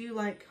 Do you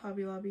like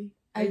Hobby Lobby?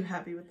 Are you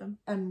happy with them?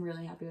 I'm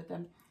really happy with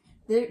them.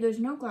 There's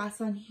no glass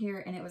on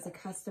here, and it was a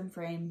custom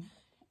frame.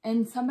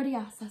 And somebody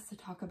asked us to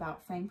talk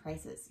about frame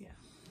prices. Yeah.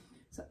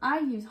 So I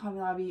use Hobby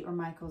Lobby or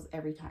Michael's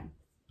every time.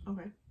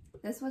 Okay.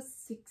 This was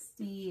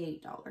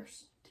 $68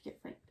 to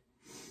get framed.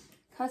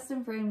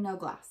 Custom frame, no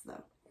glass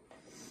though.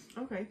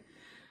 Okay.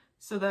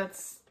 So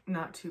that's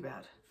not too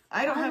bad.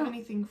 I don't have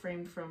anything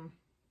framed from...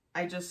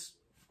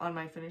 on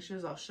my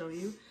finishes, I'll show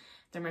you.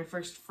 They're my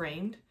first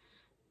framed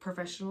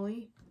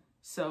professionally.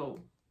 So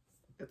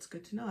it's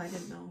good to know. I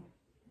didn't know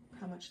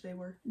how much they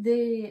were.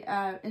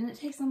 And it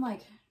takes them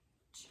like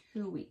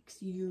 2 weeks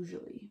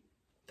usually.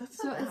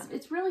 That's not bad.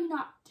 It's really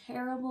not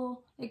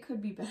terrible. It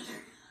could be better.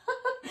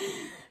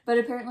 But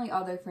apparently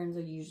all their frames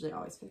are usually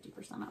always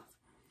 50% off.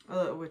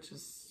 Which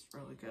is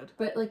really good.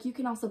 But like you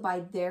can also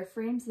buy their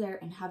frames there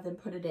and have them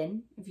put it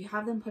in. If you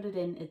have them put it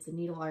in, it's a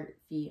needle art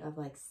fee of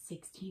like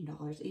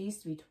 $16. It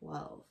used to be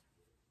 $12.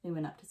 They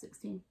went up to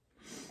 $16.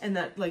 And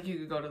that like you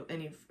could go to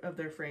any of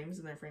their frames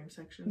in their frame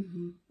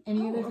section.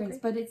 Any of their frames,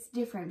 but it's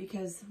different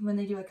because when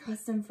they do a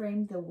custom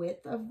frame, the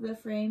width of the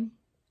frame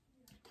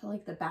to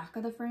like the back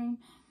of the frame,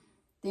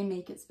 they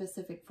make it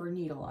specific for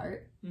needle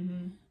art.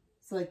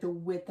 So like the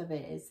width of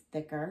it is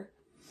thicker.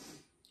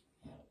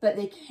 But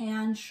they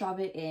can shove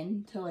it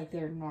in to like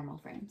their normal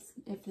frames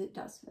if it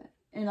does fit.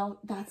 And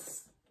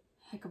that's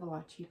a heck of a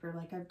lot cheaper.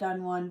 Like I've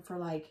done one for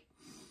like,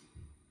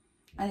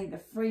 I think the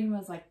frame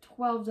was like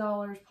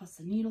 $12 plus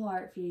the needle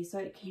art fee. So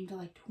it came to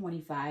like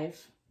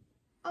 $25.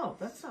 Oh,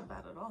 that's not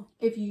bad at all.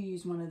 If you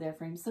use one of their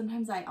frames.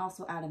 Sometimes I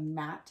also add a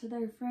mat to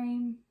their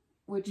frame,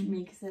 which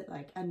makes it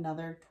like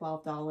another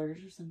 $12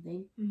 or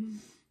something.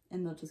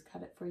 And they'll just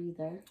cut it for you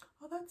there.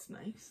 Oh, that's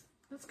nice.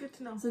 That's good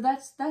to know. So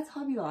that's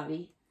Hobby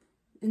Lobby.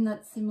 And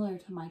that's similar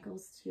to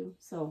Michael's too.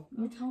 So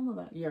you tell them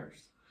about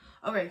yours.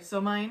 Okay,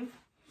 so mine,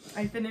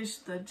 I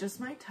finished the Just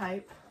My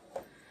Type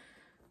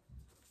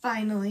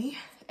finally,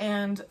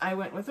 and I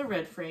went with a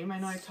red frame. I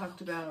know I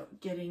talked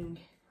about getting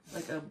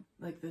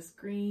like this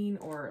green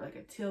or like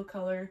a teal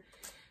color,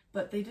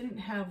 but they didn't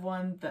have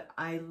one that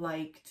I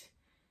liked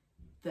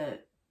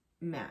that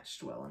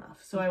matched well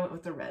enough. So I went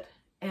with the red,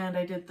 and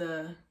I did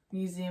the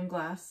museum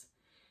glass.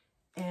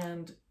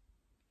 And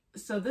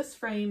so this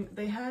frame,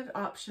 they had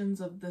options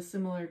of the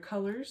similar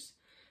colors,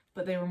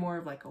 but they were more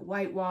of like a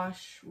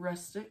whitewash,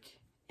 rustic,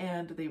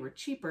 and they were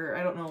cheaper.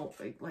 I don't know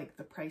like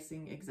the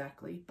pricing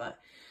exactly, but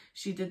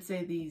she did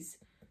say these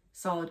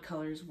solid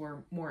colors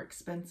were more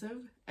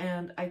expensive,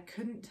 and I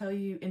couldn't tell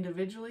you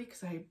individually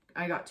because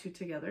I got two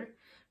together,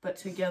 but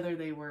together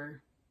they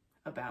were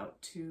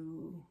about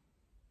 $293,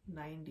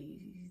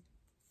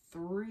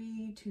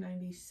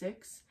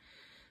 $296.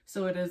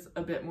 So it is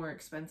a bit more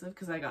expensive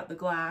because I got the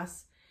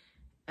glass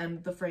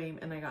and the frame,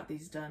 and I got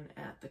these done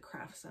at the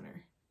craft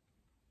center.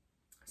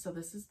 So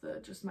this is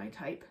the Just My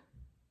Type.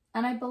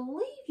 And I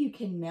believe you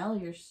can mail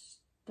your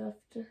stuff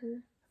to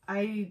her.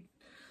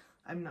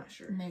 I'm not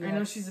sure. Maybe I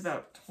know she's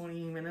about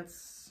 20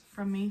 minutes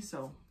from me,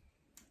 so.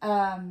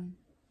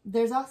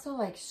 There's also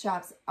like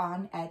shops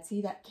on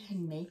Etsy that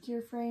can make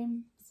your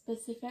frame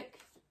specific.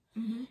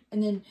 And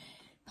then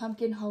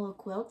Pumpkin Hollow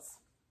Quilts.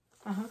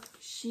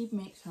 She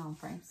makes her own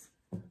frames.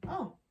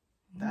 Oh,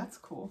 that's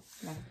cool.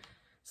 Yeah.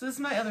 So this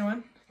is my other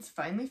one. It's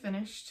finally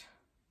finished.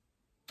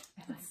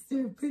 It's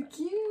super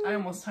cute. I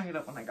almost hung it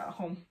up when I got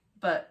home,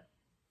 but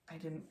I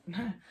didn't.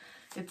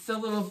 It's a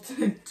little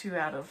too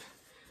out of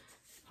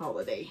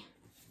holiday.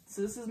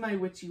 So this is my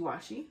Witchy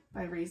Washy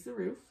by Raise the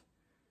Roof.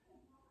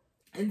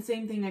 And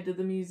same thing, I did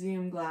the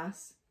museum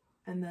glass.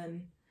 And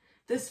then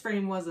this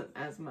frame wasn't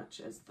as much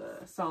as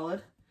the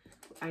solid.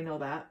 I know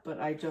that, but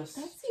I just...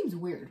 That seems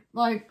weird.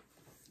 Like,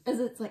 as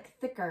it's like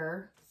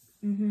thicker.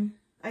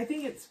 I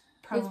think it's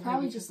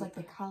probably just like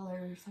the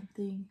color or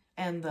something.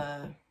 And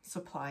the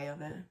supply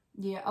of it.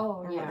 Yeah,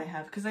 oh or yeah. What they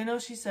have. Because I know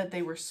she said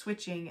they were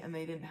switching and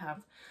they didn't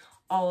have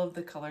all of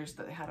the colors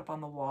that they had up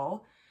on the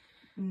wall.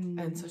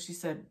 And so she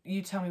said,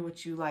 you tell me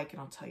what you like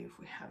and I'll tell you if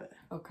we have it.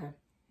 Okay.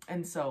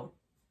 And so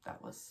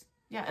that was,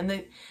 yeah.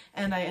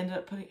 And I ended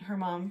up her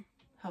mom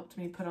helped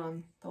me put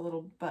on the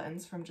little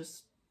buttons from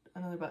just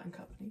another button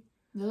company.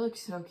 They look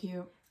so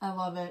cute. I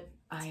love it.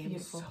 I am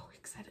so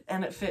excited.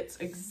 And it fits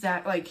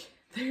like,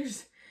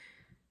 there's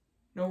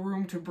no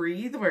room to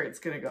breathe where it's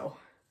going to go.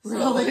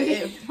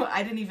 Really? So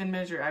I didn't even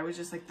measure. I was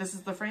just like, this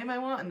is the frame I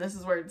want and this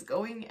is where it's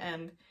going.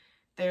 And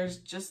there's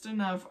just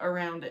enough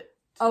around it.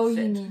 Oh,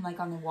 fit. You mean like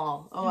on the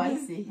wall? Oh, I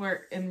see.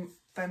 Where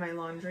by my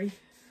laundry.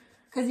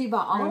 Because you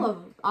bought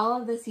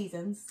all of the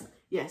seasons.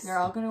 Yes. They're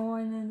all going to go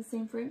in the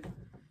same frame?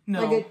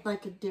 No.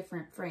 Like a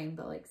different frame,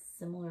 but like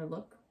similar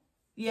look?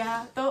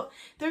 Yeah,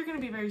 they're going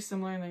to be very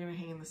similar and they're going to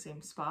hang in the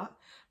same spot.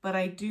 But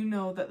I do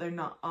know that they're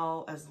not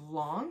all as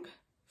long.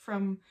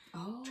 From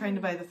trying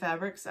to buy the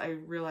fabrics, I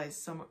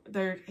realized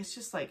it's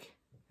just like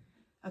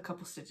a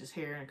couple stitches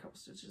here and a couple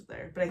stitches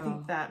there. But I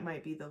think that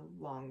might be the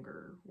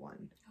longer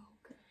one.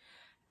 Okay.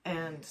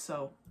 And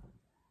so,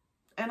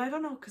 and I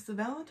don't know, because the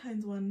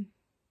Valentine's one,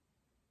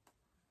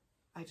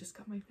 I just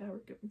got my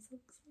fabric. I'm so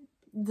excited.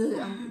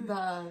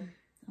 The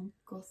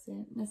Uncle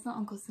Sam. It's not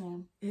Uncle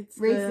Sam. It's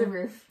Raise the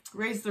Roof.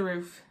 Raise the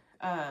Roof.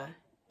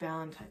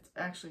 Valentine's.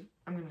 Actually,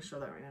 I'm going to show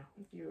that right now.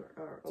 If you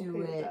are okay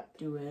with that.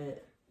 Do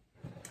it.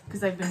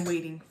 Because I've been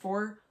waiting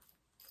for,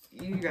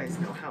 you guys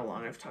know how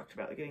long I've talked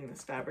about getting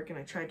this fabric, and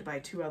I tried to buy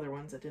 2 other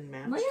ones that didn't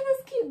match. Look at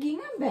this cute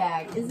gingham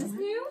bag. Is this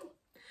new?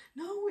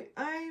 No,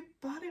 I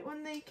bought it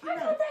when they came out. I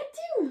got that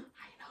too.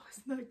 I know,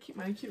 isn't that cute?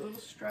 My cute little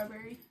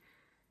strawberry.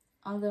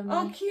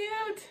 Oh,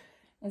 cute.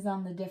 Is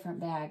on the different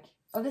bag.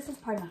 Oh, this is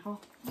part of my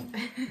haul.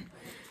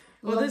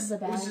 Well, this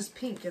was just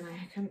pink, and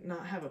I could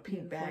not have a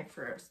pink bag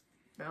for a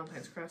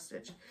Valentine's cross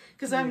stitch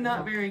because I'm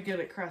not very good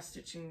at cross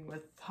stitching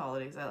with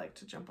holidays. I like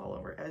to jump all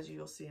over, as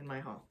you'll see in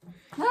my haul.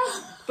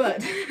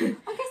 But I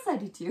guess I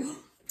do too.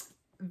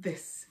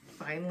 This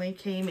finally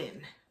came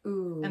in.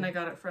 Ooh. And I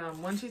got it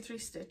from 123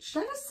 Stitch.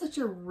 That is such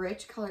a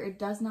rich color. It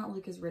does not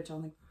look as rich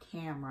on the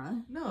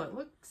camera. No, it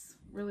looks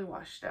really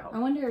washed out. I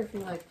wonder if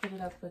you like put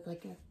it up with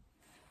like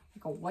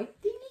a white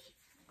thingy.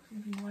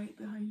 Something white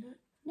behind it.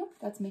 Nope,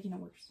 that's making it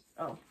worse.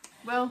 Oh,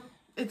 well,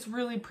 it's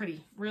really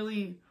pretty.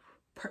 Really,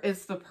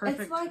 it's the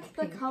perfect. It's like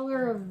pink. the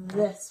color of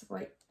this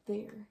right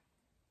there.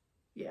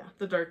 Yeah,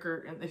 the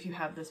darker, and if you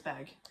have this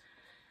bag.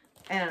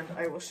 And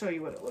I will show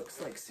you what it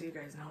looks like so you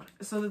guys know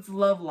it. So it's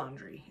Love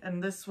Laundry.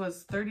 And this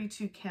was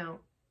 32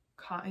 count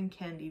cotton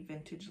candy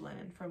vintage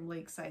linen from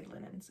Lakeside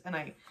Linens. And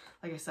like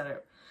I said, I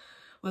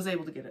was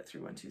able to get it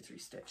through 123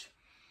 Stitch.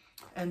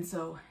 And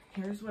so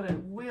here's what it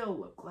will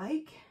look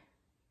like.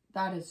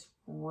 That is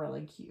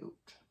really cute.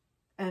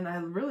 And I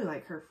really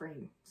like her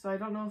frame. So I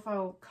don't know if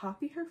I'll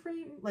copy her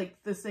frame,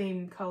 like the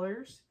same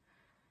colors.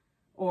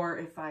 Or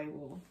if I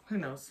will, who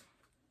knows.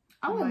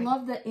 I would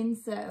love the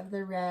inset of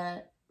the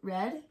red.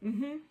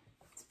 Mm-hmm.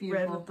 It's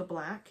beautiful. Red with the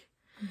black.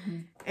 Mm-hmm.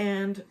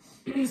 And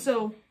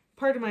so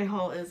part of my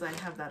haul is I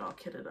have that all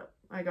kitted up.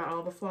 I got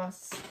all the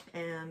floss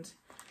and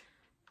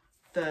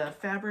the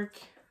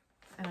fabric,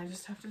 and I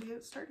just have to get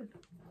it started.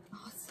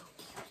 Oh, it's so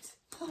cute.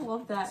 I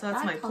love that. So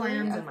that's my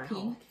plans and my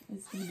haul.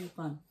 It's going to be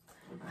fun.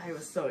 I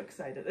was so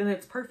excited. And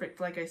it's perfect.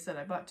 Like I said,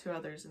 I bought 2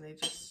 others and I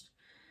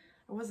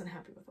wasn't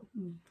happy with them.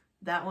 Mm.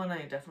 That one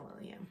I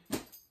definitely am.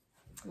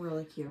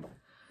 Really cute.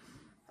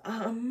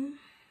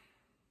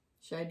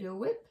 Should I do a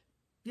whip?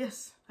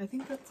 Yes, I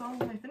think that's all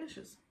my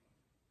finishes.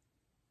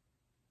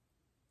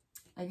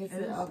 I guess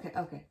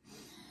okay.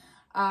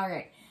 All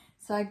right.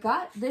 So I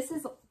got, this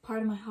is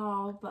part of my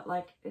haul, but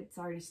like it's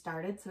already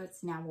started, so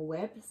it's now a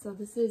whip. So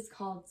this is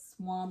called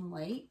Swan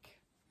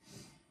Lake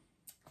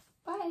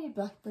by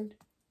Blackbird.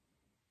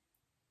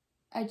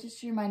 It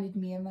just reminded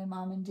me of my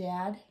mom and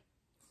dad.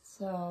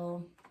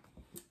 So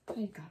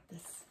I got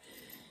this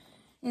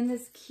in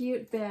this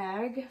cute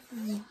bag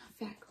from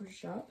Fat Quarter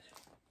Shop.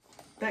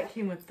 That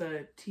came with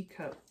the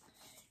teacup.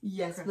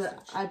 Yes,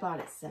 but I bought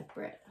it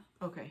separate.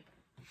 Okay.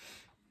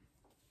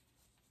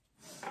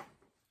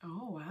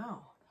 Oh,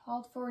 wow.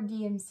 Called for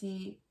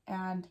DMC,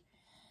 and... Do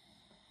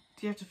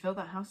you have to fill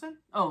that house in?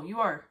 Oh, you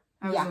are.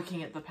 I was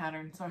looking at the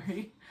pattern,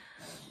 sorry.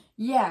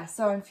 Yeah,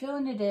 so I'm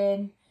filling it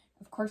in.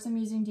 Of course, I'm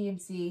using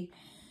DMC.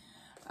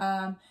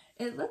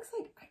 It looks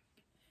like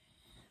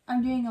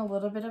I'm doing a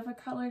little bit of a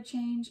color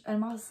change.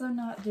 I'm also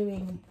not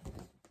doing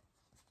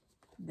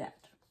that.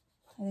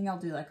 I think I'll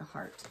do like a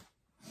heart.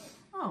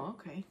 Oh,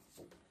 okay.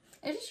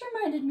 It just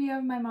reminded me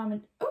of my mom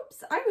and...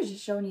 Oops, I was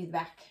just showing you the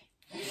back.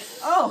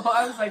 Oh,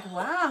 I was like,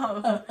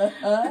 wow.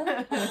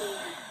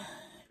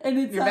 And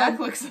it's your back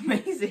looks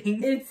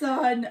amazing. It's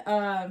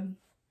on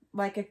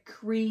like a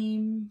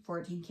cream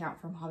 14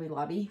 count from Hobby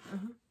Lobby.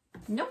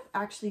 Nope,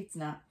 actually it's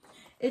not.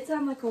 It's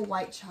on like a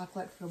white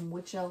chocolate from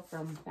Witchell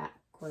from Fat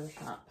Quarter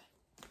Shop.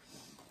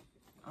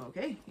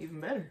 Okay, even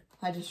better.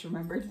 I just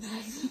remembered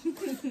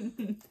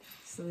that.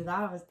 So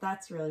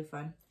that's really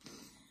fun.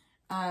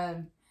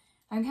 I'm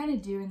kind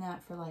of doing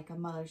that for like a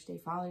Mother's Day,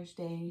 Father's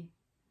Day.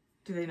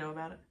 Do they know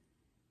about it?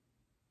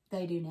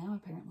 They do now,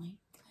 apparently.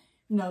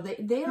 No,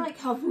 they like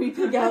help me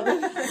pick out.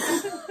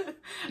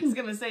 I was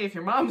gonna say, if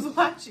your mom's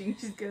watching,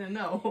 she's gonna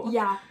know.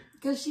 Yeah,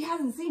 because she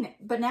hasn't seen it,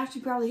 but now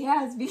she probably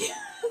has because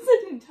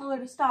I didn't tell her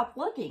to stop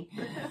looking.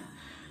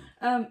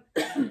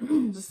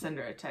 Just send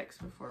her a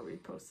text before we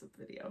post the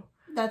video.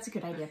 That's a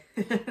good idea.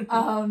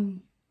 I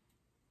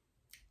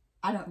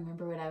don't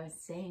remember what I was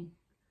saying.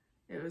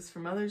 It was for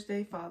Mother's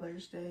Day,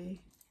 Father's Day.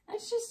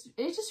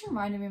 It just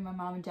reminded me of my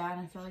mom and dad,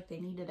 and I feel like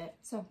they needed it.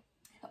 So,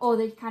 oh,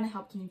 they kind of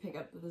helped me pick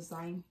up the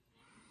design.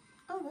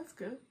 Oh, that's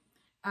good.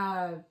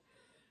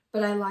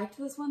 But I liked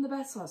this one the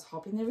best, so I was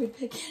hoping they would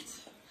pick it.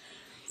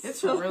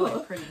 It's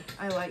really pretty.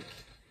 I like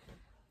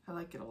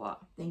it a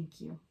lot.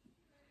 Thank you.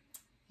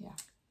 Yeah.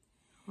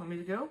 Want me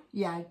to go?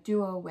 Yeah,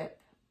 do a whip.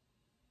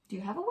 Do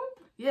you have a whip?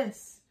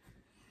 Yes.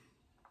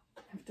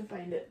 I have to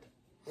find it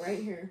right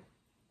here.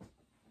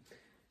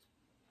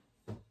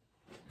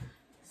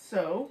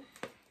 So,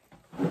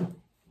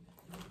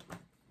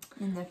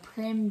 in the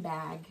prim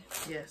bag.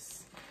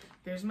 Yes.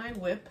 Here's my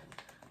whip.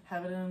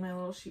 Have it in my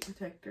little sheet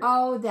protector.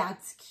 Oh,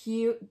 that's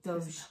cute.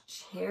 Those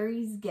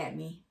cherries get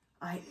me.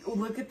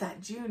 Look at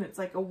that June. It's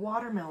like a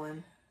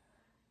watermelon.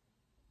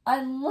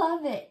 I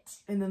love it.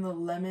 And then the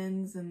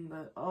lemons and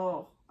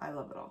I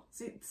love it all.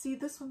 See,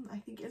 this one I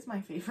think is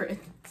my favorite.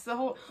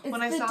 So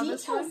when I saw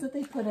this one, details that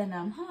they put in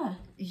them, huh?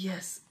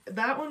 Yes,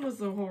 that one was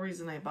the whole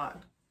reason I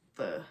bought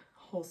the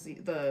whole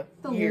the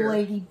year.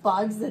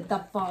 Ladybugs at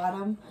the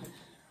bottom.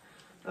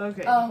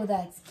 Okay. Oh,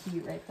 that's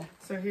cute right there.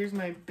 So here's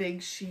my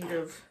big sheet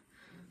of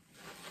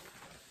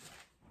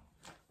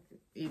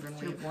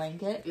evenly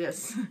blanket.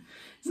 Yes.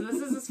 So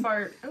this is as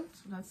far. Oh,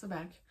 that's the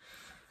back.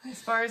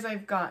 As far as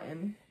I've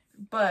gotten,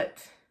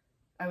 but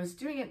I was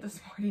doing it this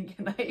morning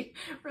and I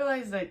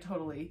realized I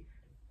totally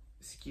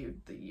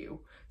skewed the U,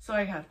 so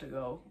I have to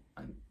go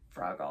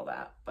unfrog all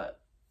that. But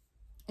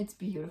it's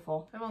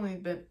beautiful. I've only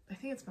been. I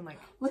think it's been like.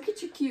 Look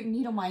at your cute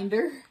needle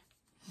minder.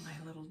 My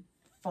little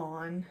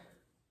fawn.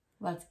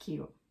 That's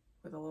cute.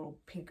 With a little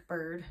pink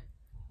bird.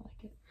 I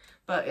like it.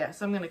 But yeah,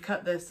 so I'm going to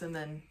cut this and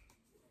then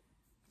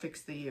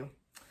fix the U.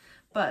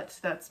 But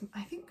that's,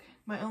 I think,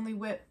 my only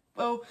whip.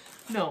 Oh,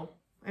 no.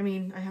 I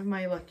mean, I have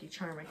my Lucky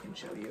Charm I can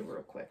show you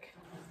real quick.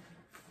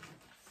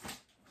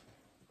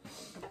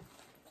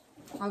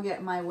 I'll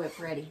get my whip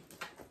ready.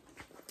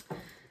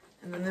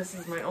 And then this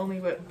is my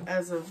only whip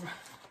as of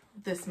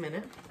this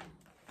minute.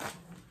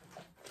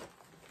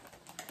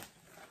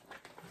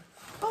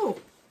 Oh!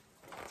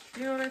 Do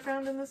you know what I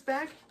found in this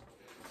bag?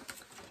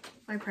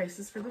 My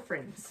prices for the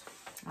frames.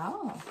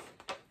 Oh.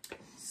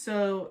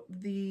 So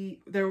the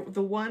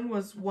one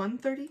was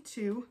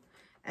 $132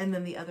 and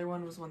then the other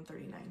one was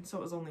 $139. So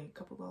it was only a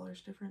couple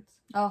dollars difference.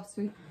 Oh,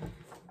 sweet.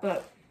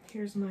 But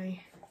here's my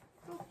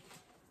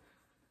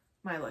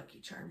Lucky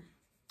Charm.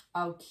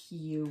 Oh,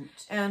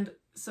 cute. And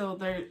so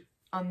there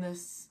on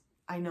this,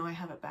 I know I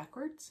have it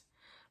backwards,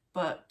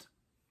 but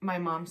my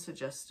mom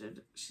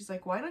suggested, she's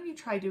like, why don't you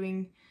try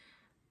doing,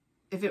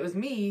 if it was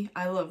me,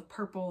 I love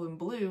purple and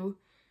blue,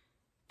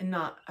 and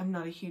I'm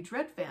not a huge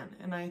red fan.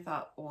 And I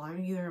thought, well,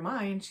 neither am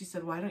I. And she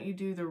said, why don't you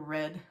do the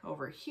red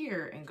over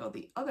here and go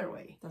the other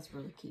way? That's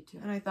really cute too.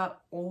 And I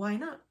thought, well, why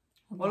not?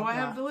 What do I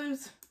have to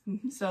lose?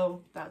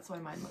 So that's why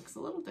mine looks a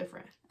little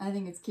different. I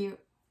think it's cute.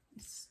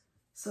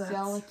 So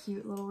still a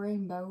cute little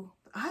rainbow.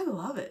 I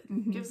love it.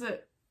 Gives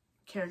it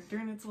character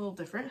and it's a little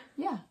different.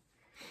 Yeah.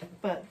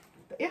 But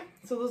yeah,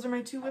 so those are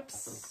my two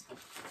whips.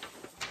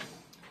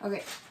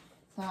 Okay,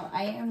 so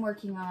I am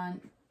working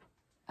on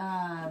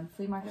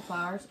Flea Market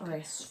Flowers, or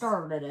I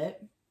started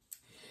it,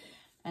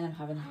 and I'm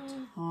having a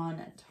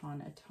ton of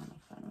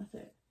fun with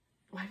it.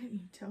 Why didn't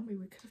you tell me?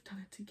 We could have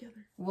done it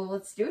together. Well,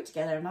 let's do it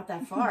together. I'm not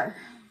that far.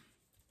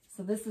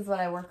 So this is what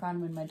I work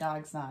on when my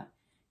dog's not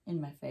in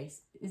my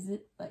face. Is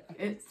it like...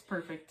 It's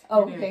perfect.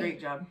 Oh, you're doing a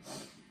great job.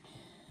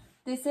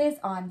 This is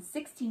on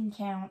 16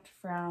 count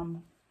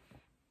from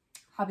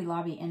Hobby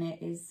Lobby, and it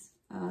is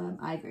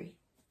ivory.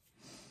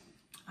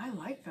 I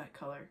like that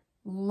color.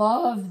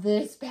 Love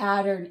this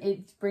pattern.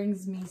 It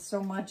brings me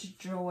so much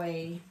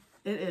joy.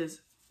 It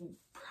is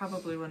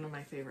probably one of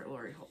my favorite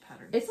Lori Holt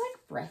patterns. It's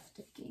like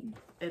breathtaking.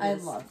 I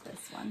love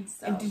this one.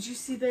 So. And did you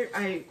see there?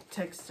 I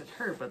texted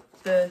her, but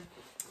the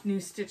new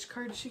stitch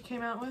card she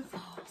came out with,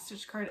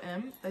 Stitch Card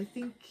M, I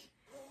think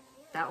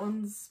that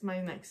one's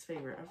my next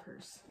favorite of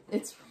hers.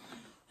 It's,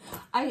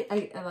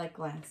 I like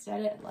glanced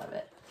at it. I love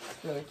it.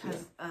 It's really cute.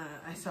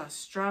 I saw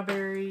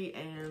strawberry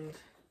and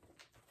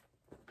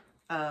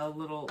a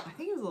little, I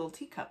think it was a little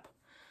teacup.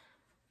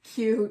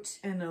 Cute.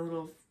 And a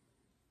little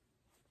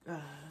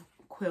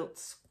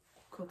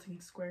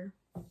quilting square.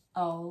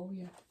 Oh,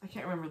 yeah. I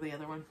can't remember the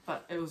other one,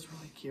 but it was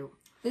really cute.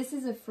 This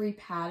is a free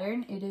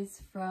pattern. It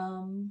is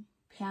from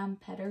Pam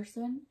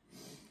Pedersen.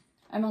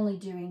 I'm only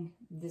doing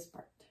this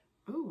part.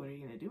 Ooh, what are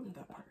you going to do with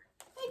that part?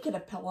 Make it a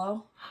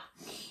pillow.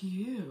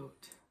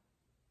 Cute.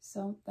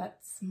 So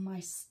that's my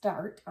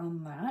start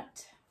on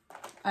that.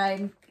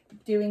 I'm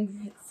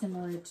doing it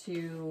similar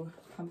to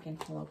Pumpkin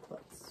Pillow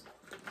Quilts.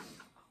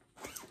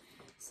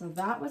 So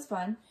that was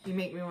fun. You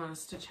make me want to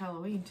stitch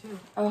Halloween too.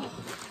 Oh.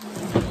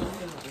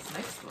 This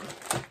next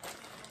one.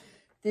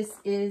 This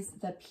is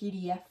the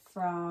PDF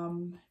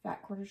from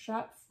Fat Quarter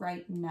Shop,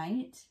 Fright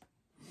Night.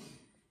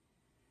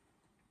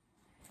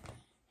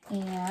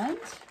 And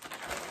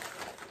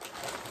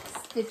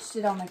stitched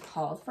it on the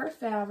called for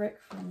fabric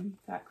from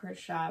Fat Quarter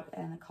Shop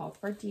and the called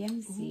for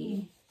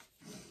DMC.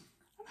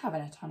 I'm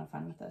having a ton of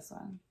fun with this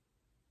one.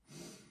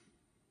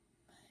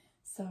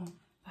 So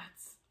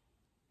that's,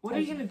 what are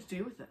you going to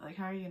do with it? Like,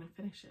 how are you going to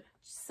finish it?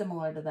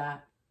 Similar to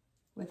that,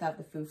 without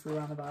the foo-foo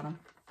on the bottom.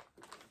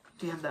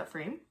 Do you have that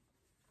frame?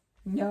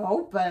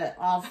 No, but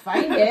I'll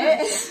find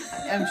it.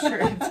 I'm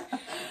sure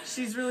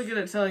she's really good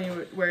at telling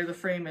you where the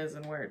frame is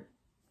and where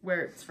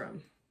it's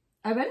from.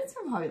 I bet it's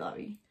from Hobby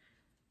Lobby.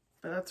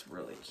 But that's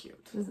really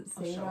cute. Does it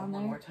say it I'll show on them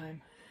there? one more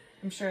time.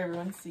 I'm sure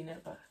everyone's seen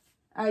it, but...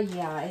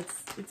 Yeah,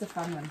 it's a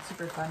fun one.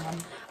 Super fun one.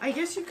 I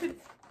guess you could...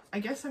 I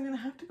guess I'm going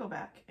to have to go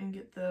back and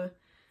get the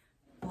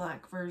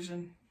black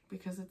version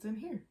because it's in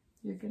here.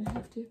 You're going to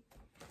have to.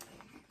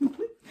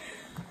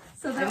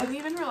 So I didn't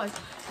even realize.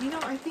 You know,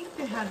 I think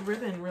they had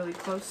ribbon really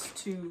close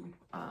to,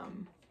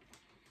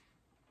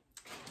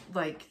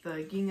 like,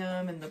 the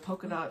gingham and the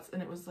polka dots,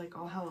 and it was, like,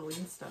 all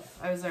Halloween stuff.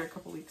 I was there a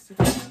couple weeks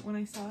ago when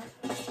I saw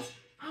it.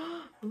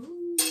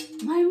 Ooh.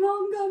 My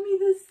mom got me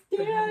this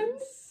stand.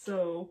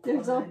 So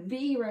There's a fun.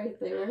 bee right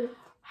there.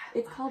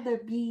 It's called their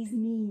bee's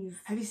knees.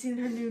 Have you seen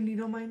her new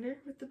needle minder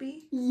with the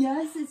bee?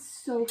 Yes, it's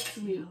so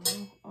sweet.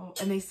 Oh,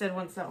 and they said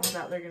once that one's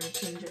out, they're going to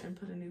change it and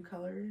put a new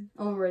color in.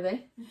 Oh, were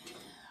they?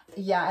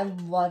 Yeah, I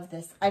love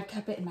this. I've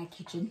kept it in my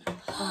kitchen.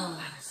 Oh,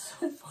 that is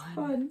so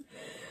fun.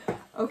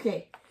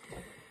 Okay,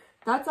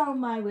 that's all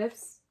my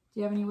whips. Do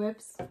you have any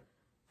whips?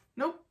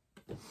 Nope.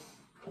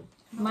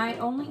 My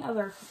only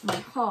other, my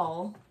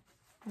haul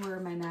were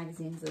my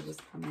magazines that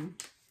just come in.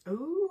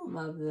 Ooh.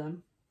 Love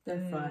them.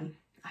 They're fun.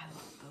 I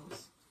love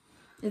those.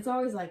 It's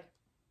always like,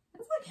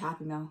 it's like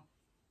Happy Meal.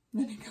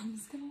 Then it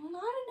comes going,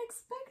 well, I didn't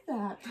expect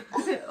that.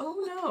 Oh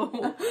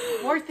no.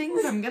 More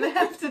things I'm going to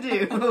have to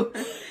do.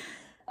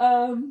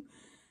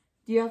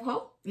 Do you have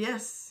haul?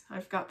 Yes,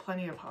 I've got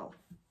plenty of haul.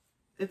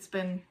 It's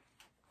been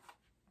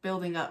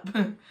building up.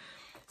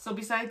 So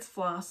besides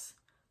floss,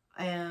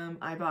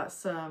 I bought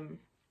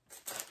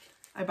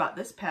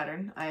this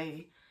pattern.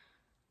 I've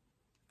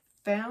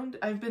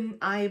been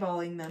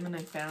eyeballing them and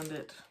I found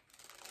it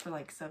for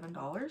like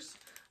 $7.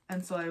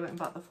 And so I went and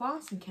bought the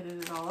floss and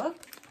kitted it all up.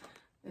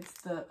 It's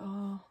the,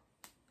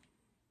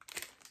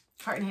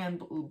 Heart and Hand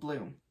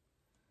Bloom.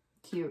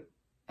 Cute.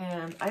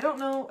 And I don't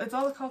know, it's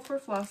all the call for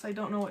floss. I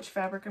don't know which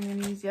fabric I'm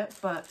going to use yet,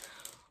 but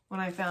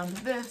when I found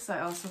this, I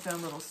also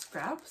found little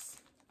scraps.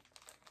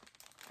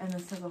 And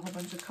this has a whole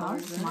bunch of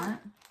colors in it.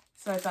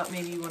 So I thought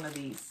maybe one of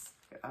these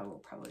I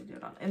will probably do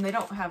it on. And they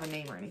don't have a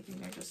name or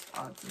anything, they're just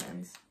odds and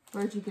ends.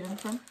 Where'd you get them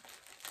from?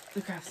 The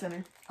craft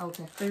center.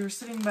 Okay. They were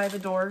sitting by the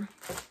door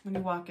when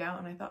you walk out,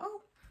 and I thought, oh,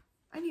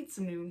 I need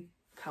some new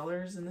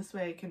colors, and this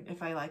way I can,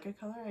 if I like a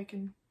color, I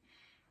can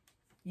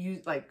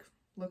use, like,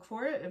 look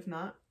for it. If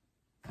not,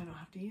 I don't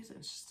have to use it.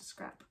 It's just a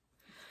scrap.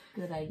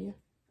 Good idea.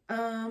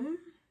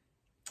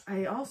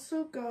 I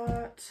also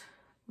got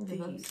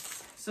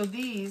these. So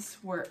these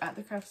were at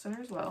the craft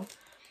center as well.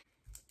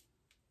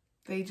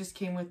 They just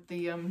came with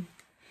the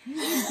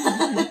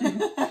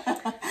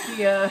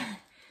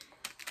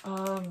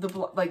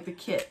the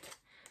kit.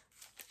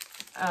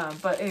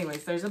 But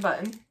anyways, there's a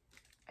button,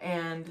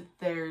 and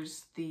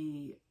there's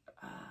the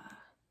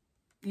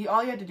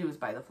all you had to do was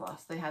buy the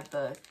floss. They had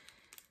the,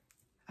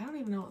 I don't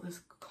even know what this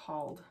is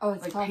called. Oh,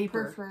 it's like called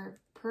paper.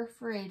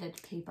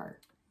 Perforated paper.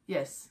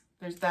 Yes,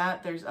 there's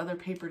that. There's other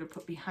paper to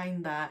put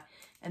behind that,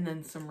 and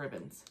then some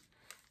ribbons.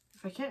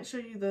 If I can't show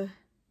you the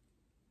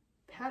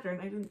pattern,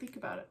 I didn't think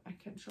about it. I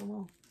can't show them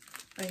all.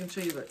 I can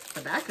show you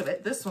the back of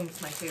it. This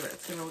one's my favorite.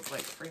 It's gonna look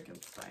like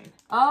Frankenstein.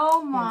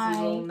 Oh my!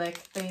 my! Little neck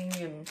thing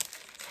and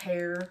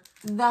hair.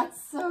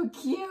 That's so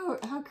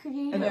cute. How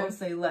creative! And it will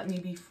say, "Let me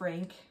be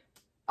Frank."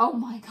 Oh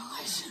my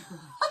gosh!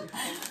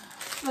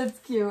 That's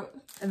cute.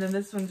 And then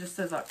this one just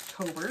says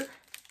October,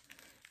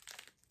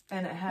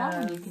 and it has.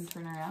 That one you can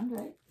turn around,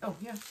 right? Oh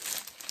yeah.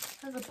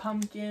 It has a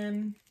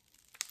pumpkin,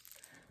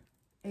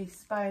 a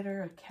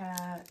spider, a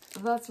cat.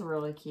 That's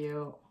really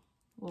cute.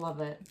 Love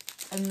it.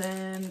 And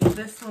then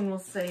this one will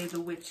say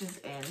the witch is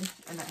in,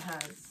 and it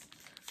has,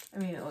 I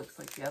mean, it looks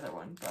like the other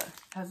one, but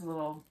it has a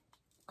little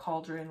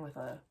cauldron with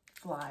a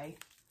fly.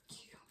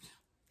 Cute.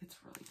 It's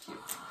really cute.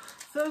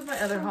 So that was my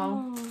other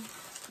haul.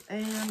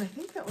 And I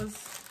think that was,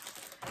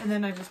 and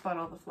then I just bought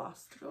all the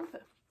floss to go with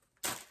it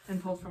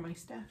and pulled from my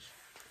stash.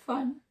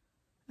 Fun.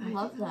 I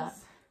love that.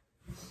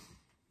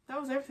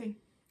 That was everything.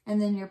 And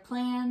then your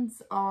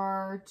plans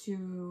are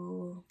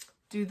to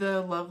do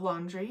the Love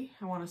Laundry.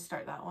 I want to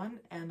start that one,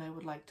 and I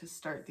would like to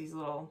start these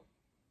little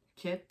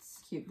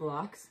kits. Cute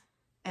blocks.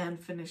 And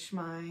finish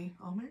my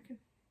All American.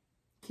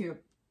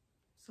 Cute.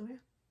 So yeah.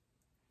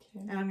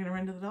 Okay. And I'm going to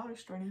run to the dollar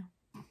store now.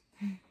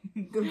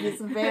 Go get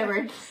some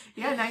fabric.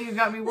 Yeah, now you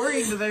got me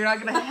worried that they're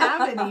not going to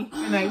have any.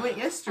 And I went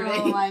yesterday.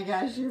 Oh my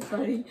gosh, you're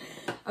funny.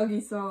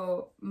 Okay,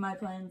 so my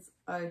plans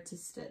are to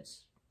stitch.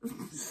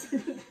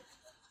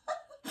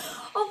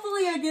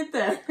 Hopefully I get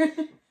there.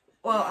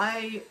 Well,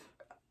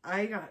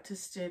 I got to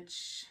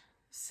stitch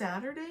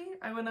Saturday.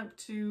 We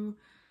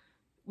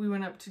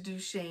went up to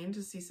Duchesne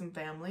to see some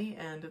family,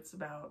 and it's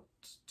about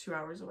 2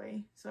 hours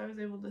away. So I was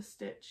able to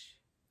stitch.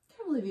 I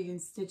can't believe you can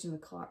stitch in the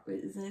car.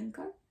 Is it in the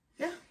car?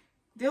 Yeah.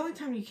 The only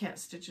time you can't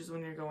stitch is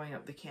when you're going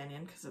up the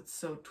canyon because it's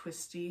so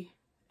twisty,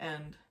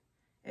 and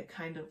it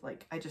kind of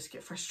like, I just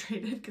get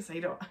frustrated because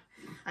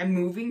I'm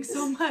moving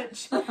so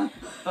much. But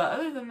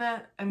other than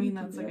that, I mean,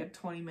 that's like a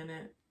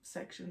 20-minute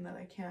section that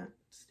I can't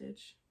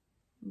stitch.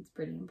 It's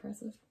pretty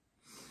impressive.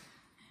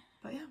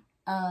 But yeah.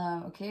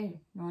 Okay.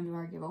 You want to do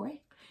our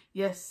giveaway?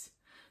 Yes.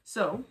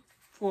 So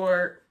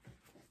for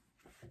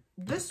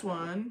this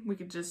one, we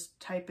could just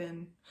type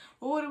in,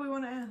 well, what do we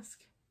want to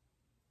ask?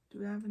 Do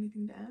we have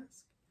anything to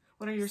ask?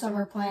 What are your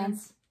summer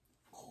plans?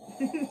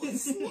 Oh,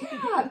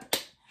 snap!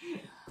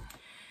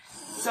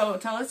 So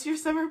tell us your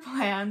summer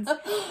plans,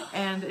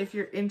 and if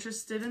you're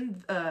interested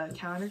in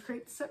Calendar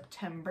Crate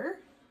September,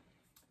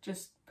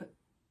 just put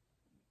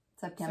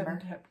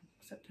September.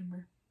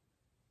 September.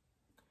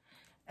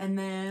 And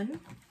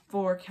then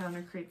for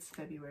Calendar Crates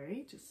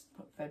February, just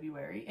put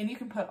February, and you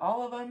can put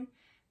all of them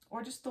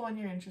or just the one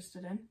you're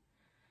interested in.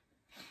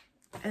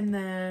 And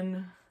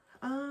then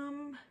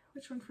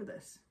which one for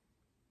this?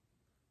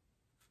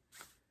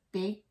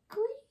 Bakery?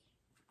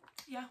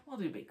 Yeah, we'll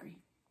do bakery.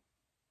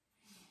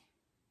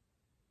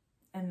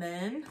 And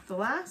then the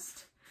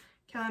last,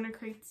 Calendar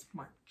Crates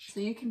March. So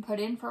you can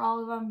put in for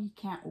all of them. You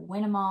can't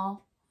win them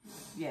all.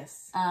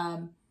 Yes.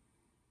 And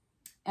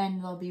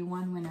there'll be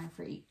one winner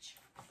for each.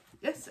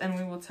 Yes, and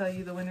we will tell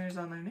you the winners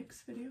on our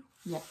next video.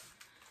 Yes.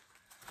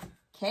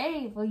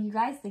 Okay, well, you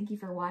guys, thank you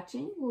for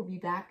watching. We'll be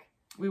back.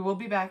 We will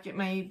be back. It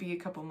may be a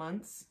couple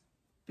months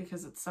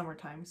because it's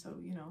summertime, so,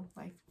 you know,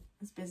 life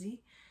is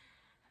busy.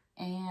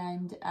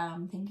 And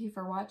thank you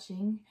for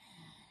watching,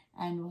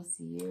 and we'll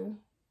see you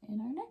in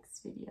our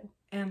next video.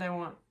 And I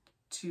want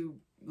to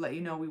let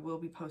you know we will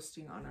be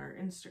posting on our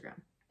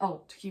Instagram.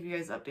 Oh. To keep you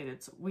guys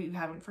updated. So we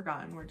haven't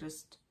forgotten. We're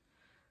just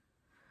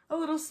a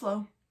little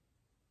slow.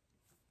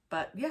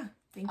 But yeah,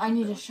 thank you. I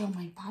need to show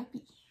my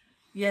puppy.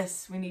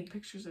 Yes, we need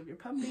pictures of your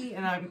puppy,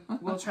 and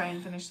we'll try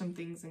and finish some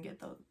things and get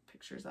those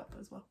pictures up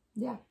as well.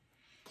 Yeah.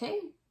 Okay,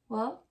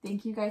 well,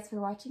 thank you guys for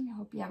watching. I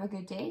hope you have a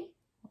good day.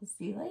 We'll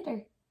see you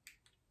later.